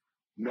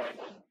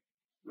 Norma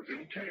was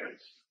in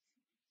tears.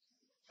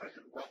 I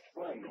said, "What's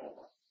wrong,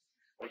 Norma?"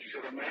 Well, she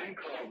said, "A man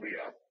called me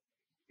up.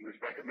 He was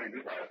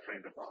recommended by a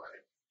friend of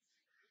mine.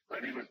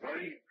 And he was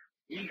very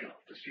eager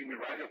to see me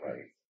right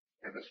away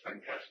in this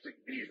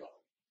fantastic deal.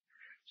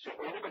 So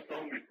over the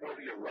phone before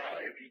he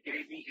arrived, he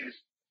gave me his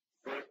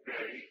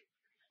birthday,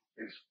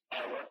 his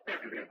hour,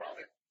 everything about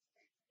it.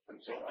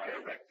 And so I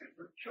erected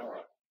the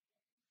chart.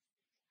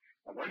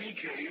 And when he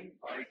came,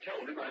 I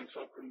told him I'm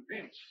so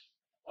convinced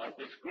of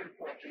this good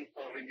fortune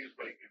falling his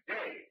way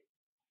today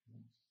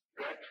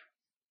that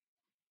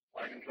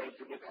I can close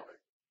the book on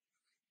it.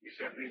 He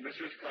said to me,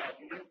 "Mrs.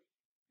 Carpenter,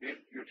 if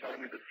you're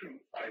telling me the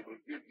truth, I will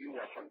give you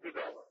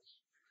 $100.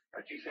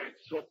 And she said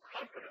so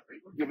confidently,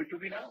 "Well, give it to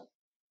me now.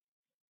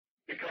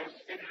 Because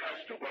it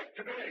has to work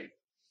today."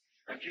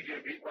 And she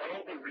gave me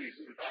all the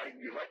reasons that I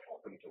knew I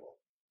taught them to her.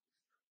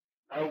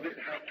 How did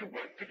it have to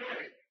work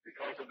today?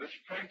 Because of this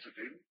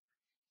transitive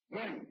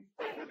moon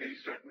over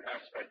these certain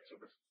aspects of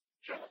the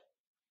job.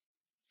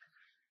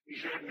 He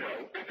said,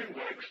 "No, if it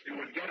works, you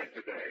would get it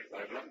today.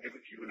 I'd love to give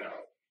it to you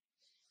now."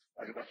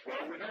 I said, "What's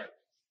wrong with that?"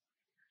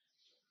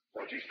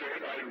 Well, she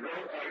said,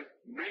 I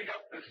made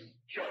up this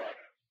chart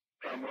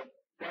from a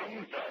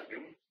bound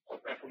volume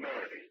of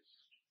ephemerides.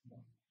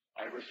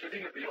 I was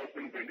sitting at the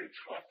open window, it's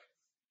hot,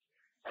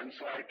 and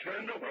so I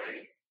turned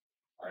away.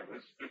 I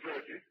was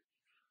diverted,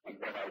 and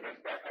when I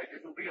went back, I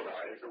didn't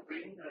realize the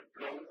wind had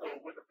blown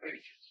over the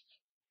pages.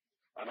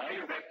 And I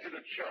erected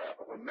a chart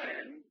of a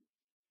man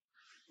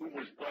who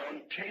was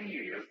born 10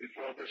 years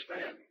before this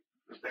man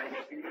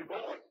wasn't even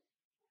born.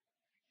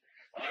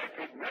 I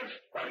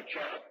progressed my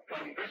chart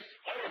from this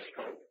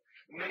horoscope,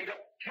 made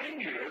up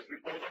 10 years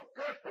before the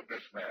birth of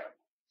this man.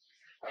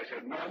 I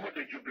said, "Mama,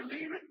 did you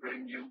believe it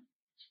when you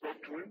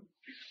spoke to him?"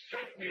 She said,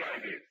 "Certainly I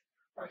did."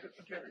 I said,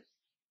 "Forget it.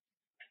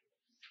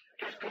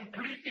 Just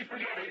completely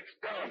forget it. It's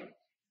done."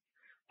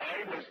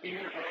 I was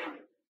in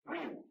her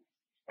room,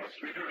 her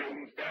suite of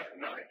rooms that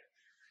night,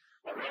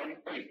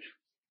 around 8,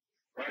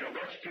 when a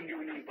Western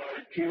Union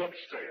boy came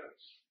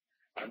upstairs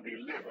and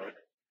delivered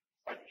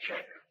a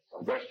check,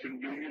 a Western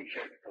Union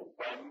check for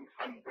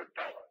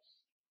 $100.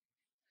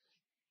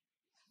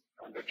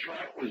 And the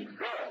chart was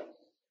drawn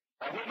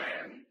of a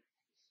man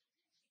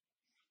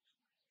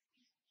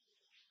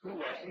who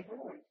wasn't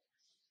born.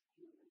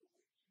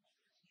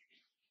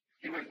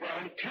 He was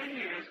born 10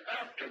 years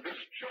after this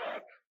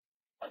chart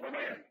of a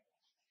man.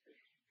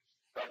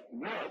 But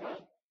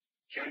Norma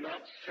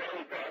cannot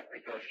sell that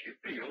because she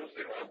feels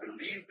they all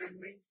believed in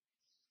me.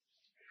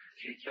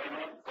 She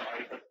cannot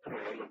buy the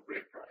pearl of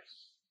great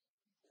price.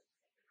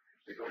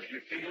 Because she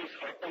feels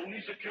her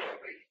only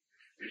security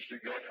is to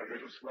get her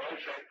little small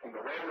check from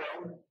the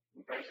railroad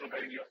in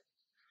Pennsylvania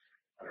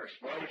and a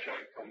small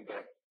check from the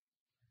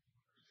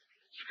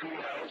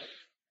schoolhouse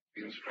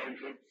in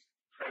Scranton,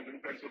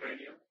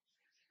 Pennsylvania,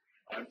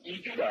 and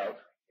eke it out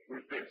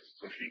with this,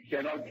 so she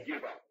cannot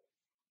give up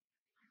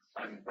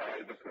and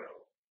buy the pearl.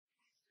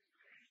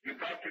 You've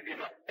got to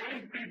give up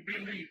every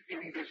belief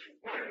in this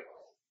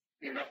world,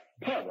 in a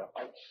power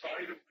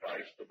outside of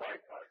Christ to buy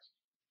Christ.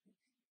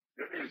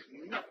 There is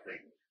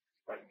nothing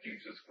but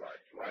Jesus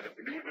Christ. You either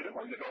believe in him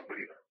or you don't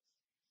believe in him.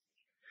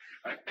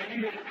 And any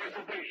little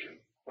reservation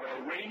for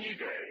a rainy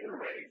day, it'll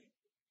rain.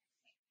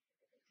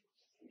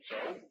 So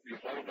you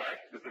hold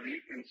back the belief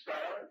in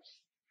stars.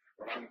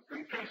 But I'm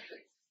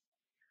confessing,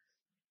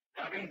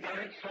 having done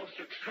it so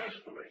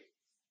successfully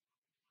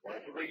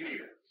over the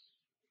years,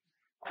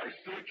 I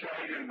still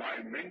carry in my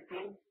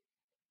mental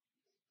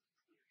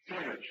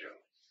furniture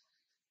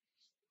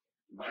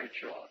my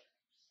chart.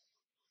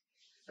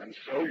 And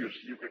so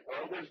you can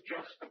always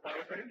justify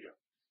failure.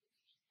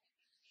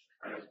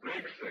 And as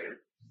Blake said,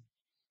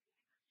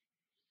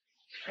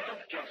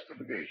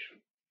 self-justification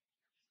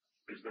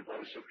is the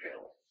voice of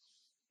hell.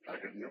 I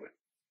didn't know it.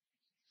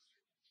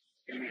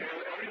 In hell,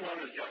 everyone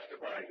is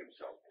justifying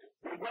himself.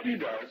 But what he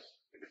does,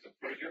 if it's a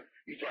pleasure,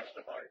 he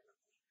justifies it.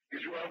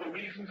 Gives you all the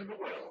reasons in the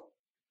world.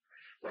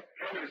 But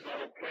hell is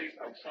not a place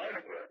outside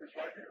of earth, it's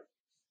right here.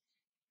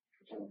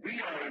 So we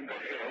are in the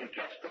hell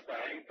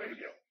justifying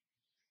failure.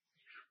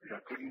 I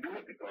couldn't do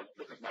it because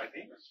look at my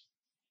Venus.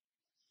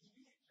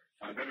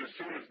 And then as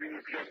soon as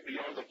Venus gets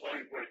beyond the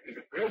point where it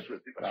interferes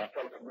with me, but I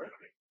felt it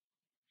Mercury.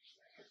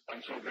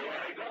 And so there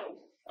I go.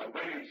 And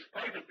when in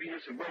spite of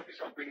Venus and Mercury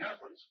something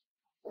happens,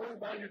 oh,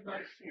 why didn't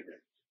I see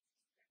this?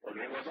 Well,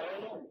 it was all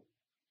alone.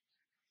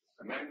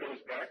 And then goes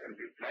back and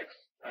reflects,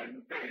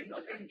 and then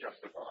again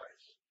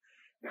justifies.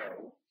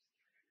 No.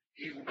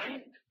 He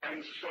went and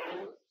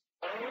sold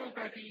all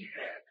that he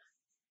had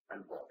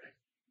and bought it.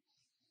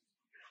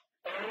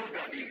 All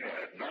that he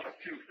had, not a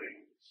few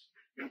things.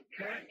 You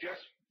can't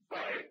just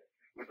buy it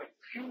with a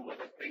few of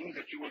the things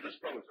that you will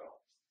dispose of.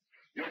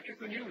 Yet you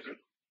can use it.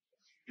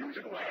 Use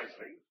it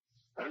wisely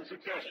and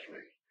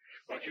successfully.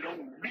 But you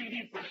don't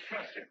really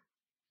possess it,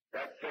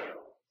 that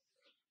pearl,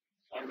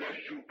 unless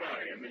you buy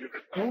him. And you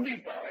can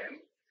only buy him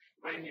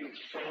when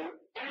you've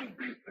sold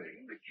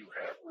everything that you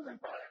have and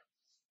then buy him.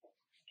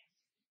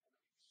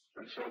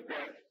 And so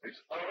then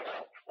it's all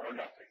out or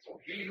nothing. So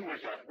he who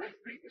is not with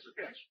me is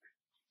against me.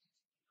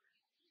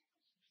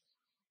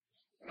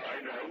 And I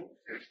know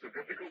it's the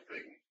difficult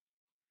thing,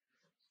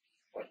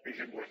 but is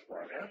it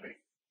worthwhile having?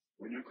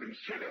 When you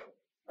consider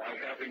by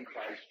having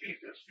Christ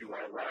Jesus, you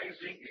are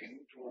rising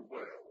into a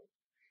world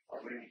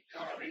of an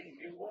entirely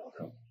new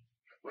order,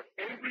 where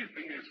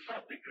everything is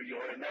subject to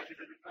your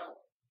imaginative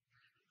power.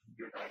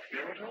 You're not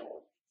here at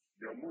all.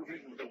 You're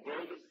moving from the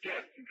world of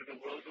death into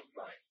the world of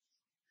life.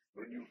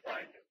 When you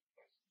find him,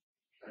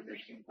 and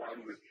making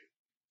one with you.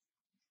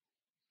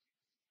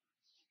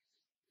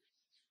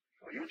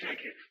 So you take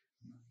it.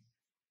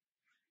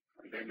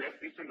 And then let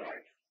me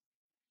tonight,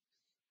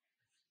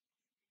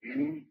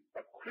 in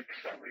a quick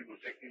summary,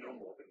 will take me no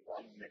more than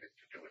 1 minute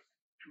to do it.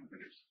 2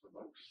 minutes at the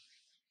most.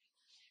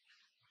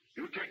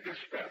 You take this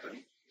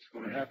pattern, it's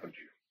going to happen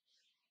to you.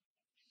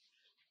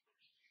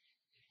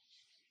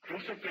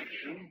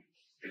 Crucifixion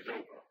is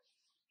over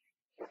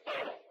for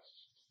all of us.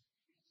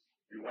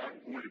 You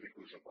aren't going to be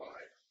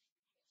crucified.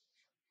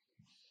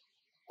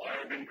 I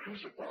have been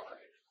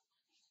crucified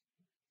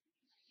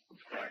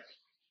with Christ.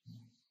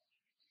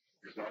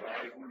 It is not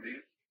I who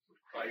live,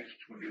 but Christ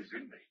who lives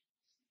in me.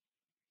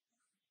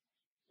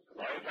 The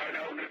life I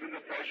now live in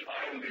the flesh,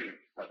 I live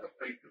by the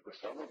faith of the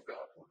Son of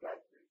God who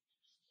loved me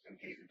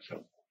and gave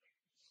himself for me.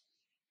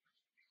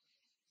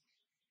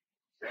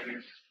 That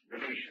is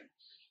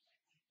Galatians,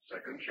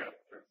 2nd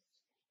chapter,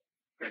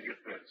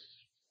 20th verse.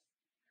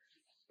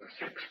 The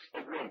 6th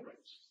of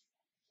Romans.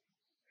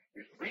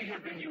 If we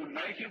have been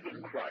united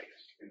with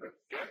Christ in the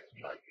death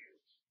like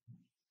his,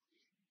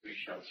 we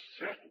shall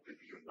certainly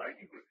be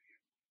united with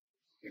him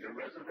in a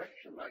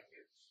resurrection like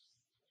his.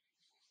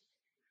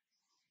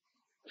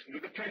 Listen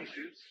to the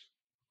tenses.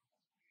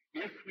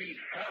 If we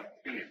have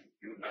been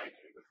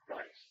united with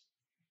Christ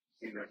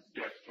in a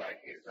death like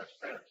his, that's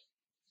past.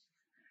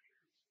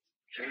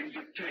 Change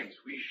of tense.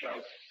 We shall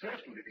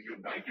certainly be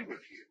united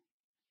with him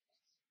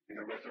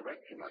in a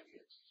resurrection like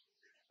his.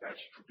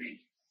 That's to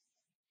be.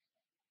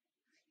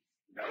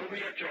 Now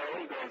we are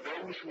told there are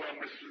those who are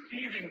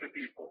misleading the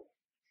people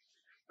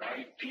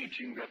by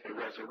teaching that the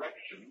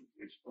resurrection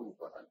is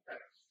over and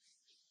past.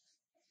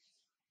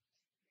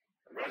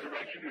 The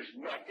resurrection is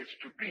not, it's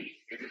to be.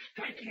 It is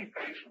taking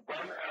place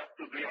one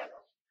after the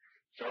other.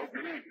 So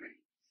believe me,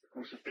 the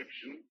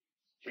crucifixion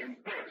came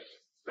first.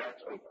 That's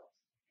over.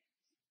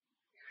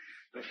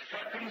 The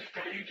second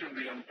stage in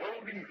the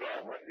unfolding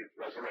drama is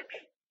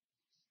resurrection.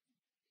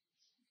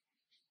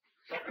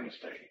 Second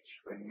stage,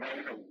 when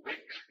man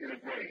awakes in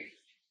a grave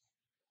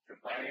to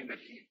find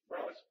that he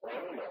was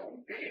all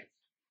along dead.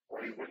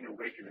 Or he wouldn't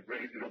awake in the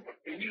grave. You don't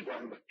put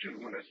anyone in the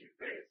tomb unless he's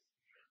dead.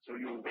 So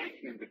you awake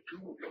in the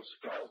tomb of your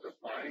skull to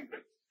find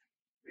that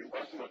it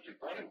wasn't what you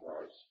thought it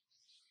was.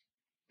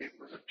 It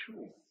was a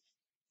tomb.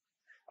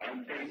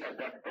 And then at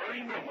that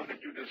very moment that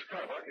you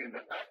discover in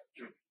the act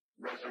of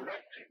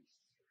resurrecting,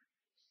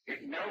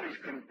 it now is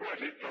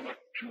converted from a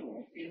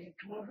tomb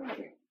into a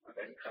womb. And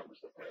then comes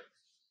the birth.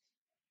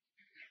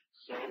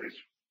 So it's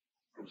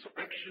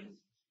crucifixion,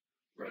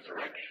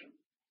 resurrection,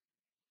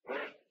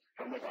 birth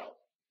from above.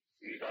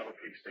 These are the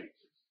three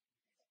stages.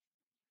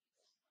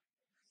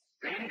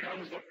 Then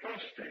comes the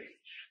first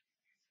stage.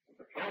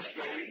 The first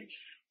stage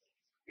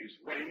is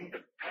when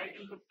the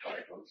title of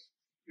titles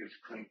is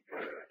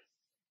conferred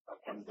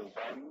upon the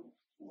one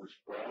who is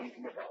born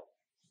from above,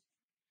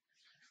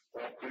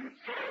 or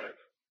conferred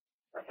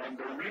upon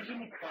the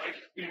risen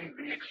Christ in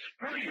the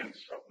experience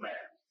of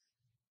man,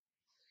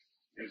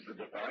 is the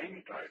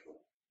divine title,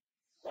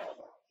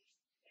 Father.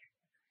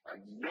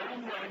 And no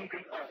one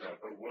can utter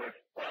the word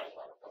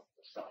Father but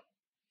the Son.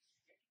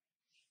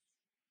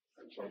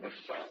 And so the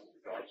Son,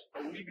 God's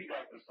only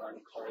begotten Son,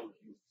 calls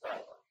you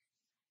Father.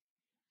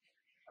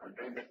 And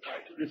then the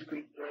title is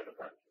conferred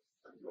upon you,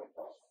 and your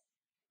Father.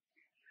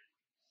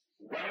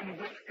 One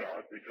with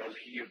God, because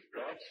he is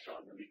God's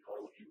Son, and he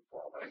calls you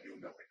Father, and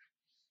you know it.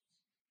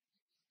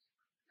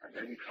 And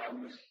then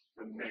comes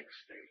the next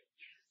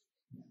stage,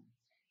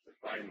 the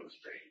final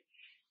stage,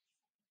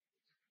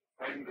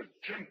 when the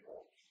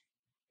temple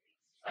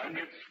and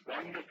its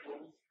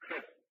wonderful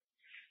curtain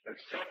that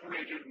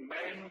separated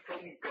man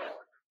from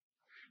God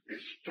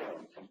is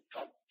torn from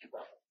top to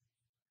bottom.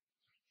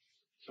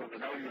 So that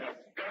now you have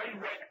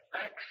direct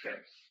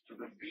access to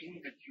the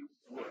being that you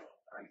were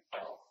and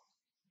are,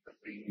 the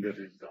being that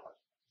is God.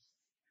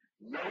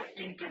 No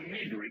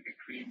intermediary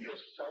between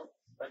yourself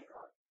and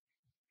God.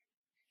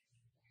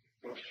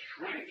 Go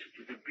straight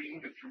to the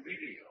being that you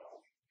really are,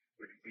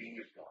 which being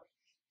is God.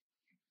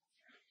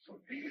 So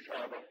these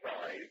are the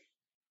five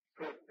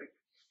perfect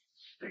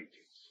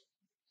stages.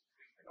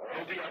 And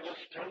all the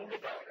others told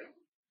about him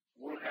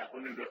will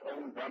happen in their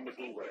own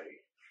wonderful way,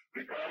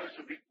 regardless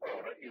of the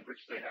order in which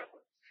they happen.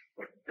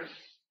 But this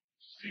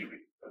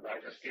series that I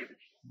just gave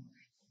it you,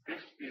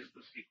 this is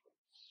the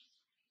sequence.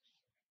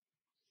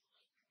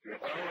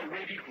 You're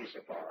already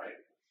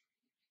crucified,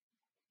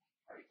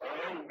 and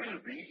all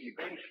will be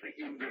eventually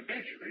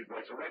individually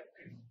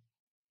resurrected.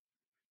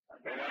 And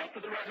then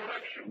after the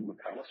resurrection will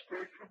come a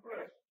spiritual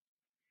birth,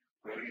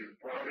 where he is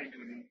brought into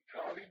an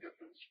entirely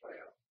different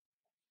sphere.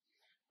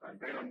 And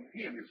then on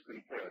him is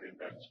conferred in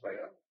that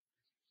sphere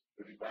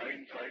the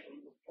divine title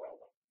of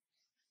Father.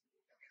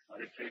 And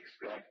it takes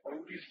God's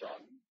only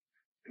Son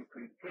to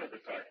confer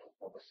the title,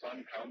 for the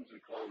Son comes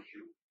and calls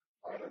you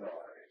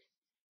Adonai,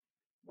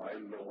 my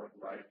Lord,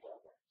 my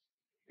Father,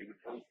 in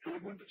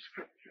fulfillment of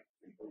Scripture,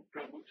 in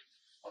fulfillment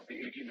of the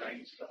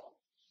 89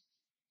 Psalms.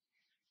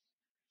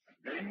 And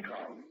then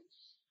comes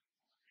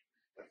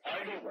the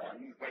final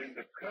one, when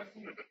the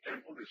curtain of the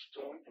temple is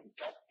torn from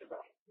top to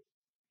bottom.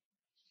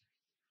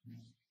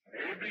 And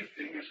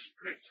everything is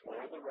split,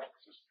 all the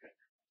rocks are split,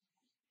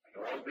 and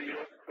all the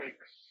earth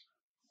quakes.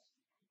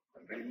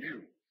 And then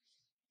you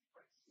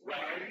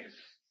rise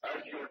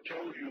as you're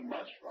told you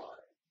must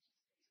rise,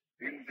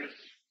 in this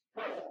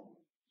form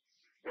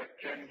that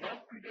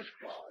cannot be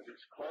described.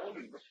 It's called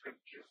in the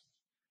Scripture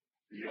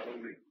the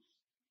Elohim,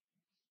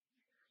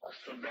 a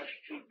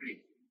celestial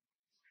being.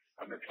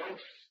 And the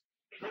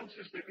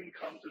closest they can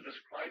come to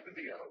describing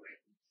the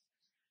Elohim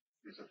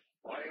is a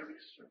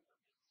fiery serpent.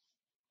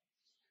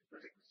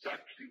 That's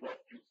exactly what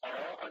you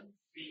are and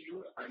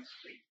feel and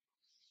see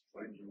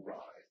when you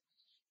rise.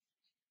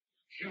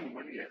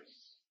 Human, yes.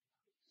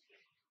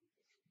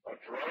 But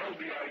for all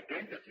the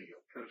identity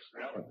of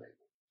personality,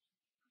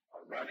 a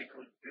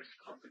radical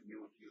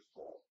discontinuity of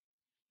form.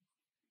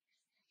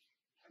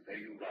 And there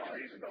you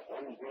rise and the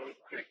whole world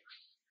quakes.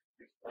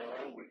 It's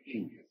all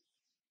within you.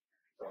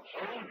 The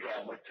whole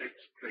drama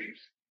takes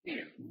place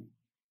in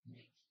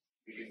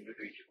the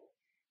individual.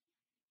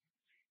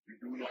 You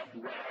do not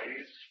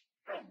rise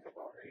from the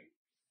body.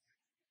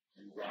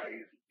 You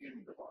rise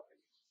in the body.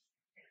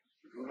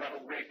 You do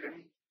not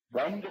awaken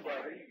from the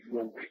body.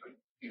 You awaken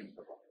in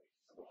the body.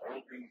 And the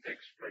whole thing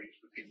takes place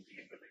within the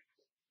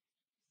individual.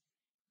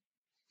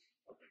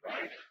 But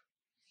tonight,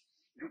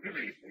 you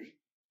believe me,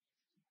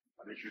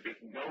 and if you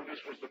didn't know this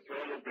was the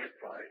pearl of great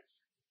price,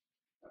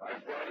 and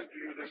I brought it to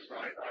you this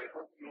night, I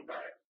hope you'll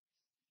buy it.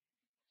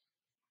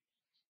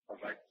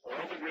 But like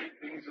all the great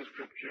things of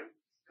Scripture,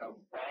 come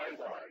buy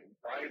wine,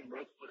 buy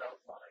milk without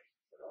money,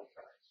 without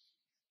price.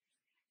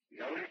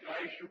 The only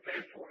price you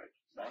pay for it,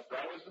 not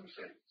dollars and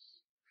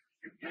cents.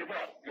 You give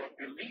up your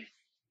belief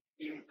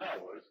in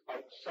powers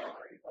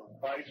outside of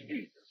Christ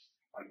Jesus,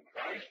 and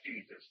Christ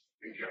Jesus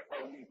is your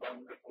own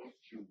wonderful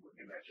human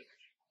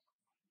imagination.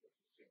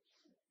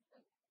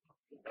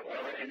 Are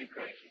there any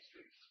questions,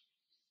 please?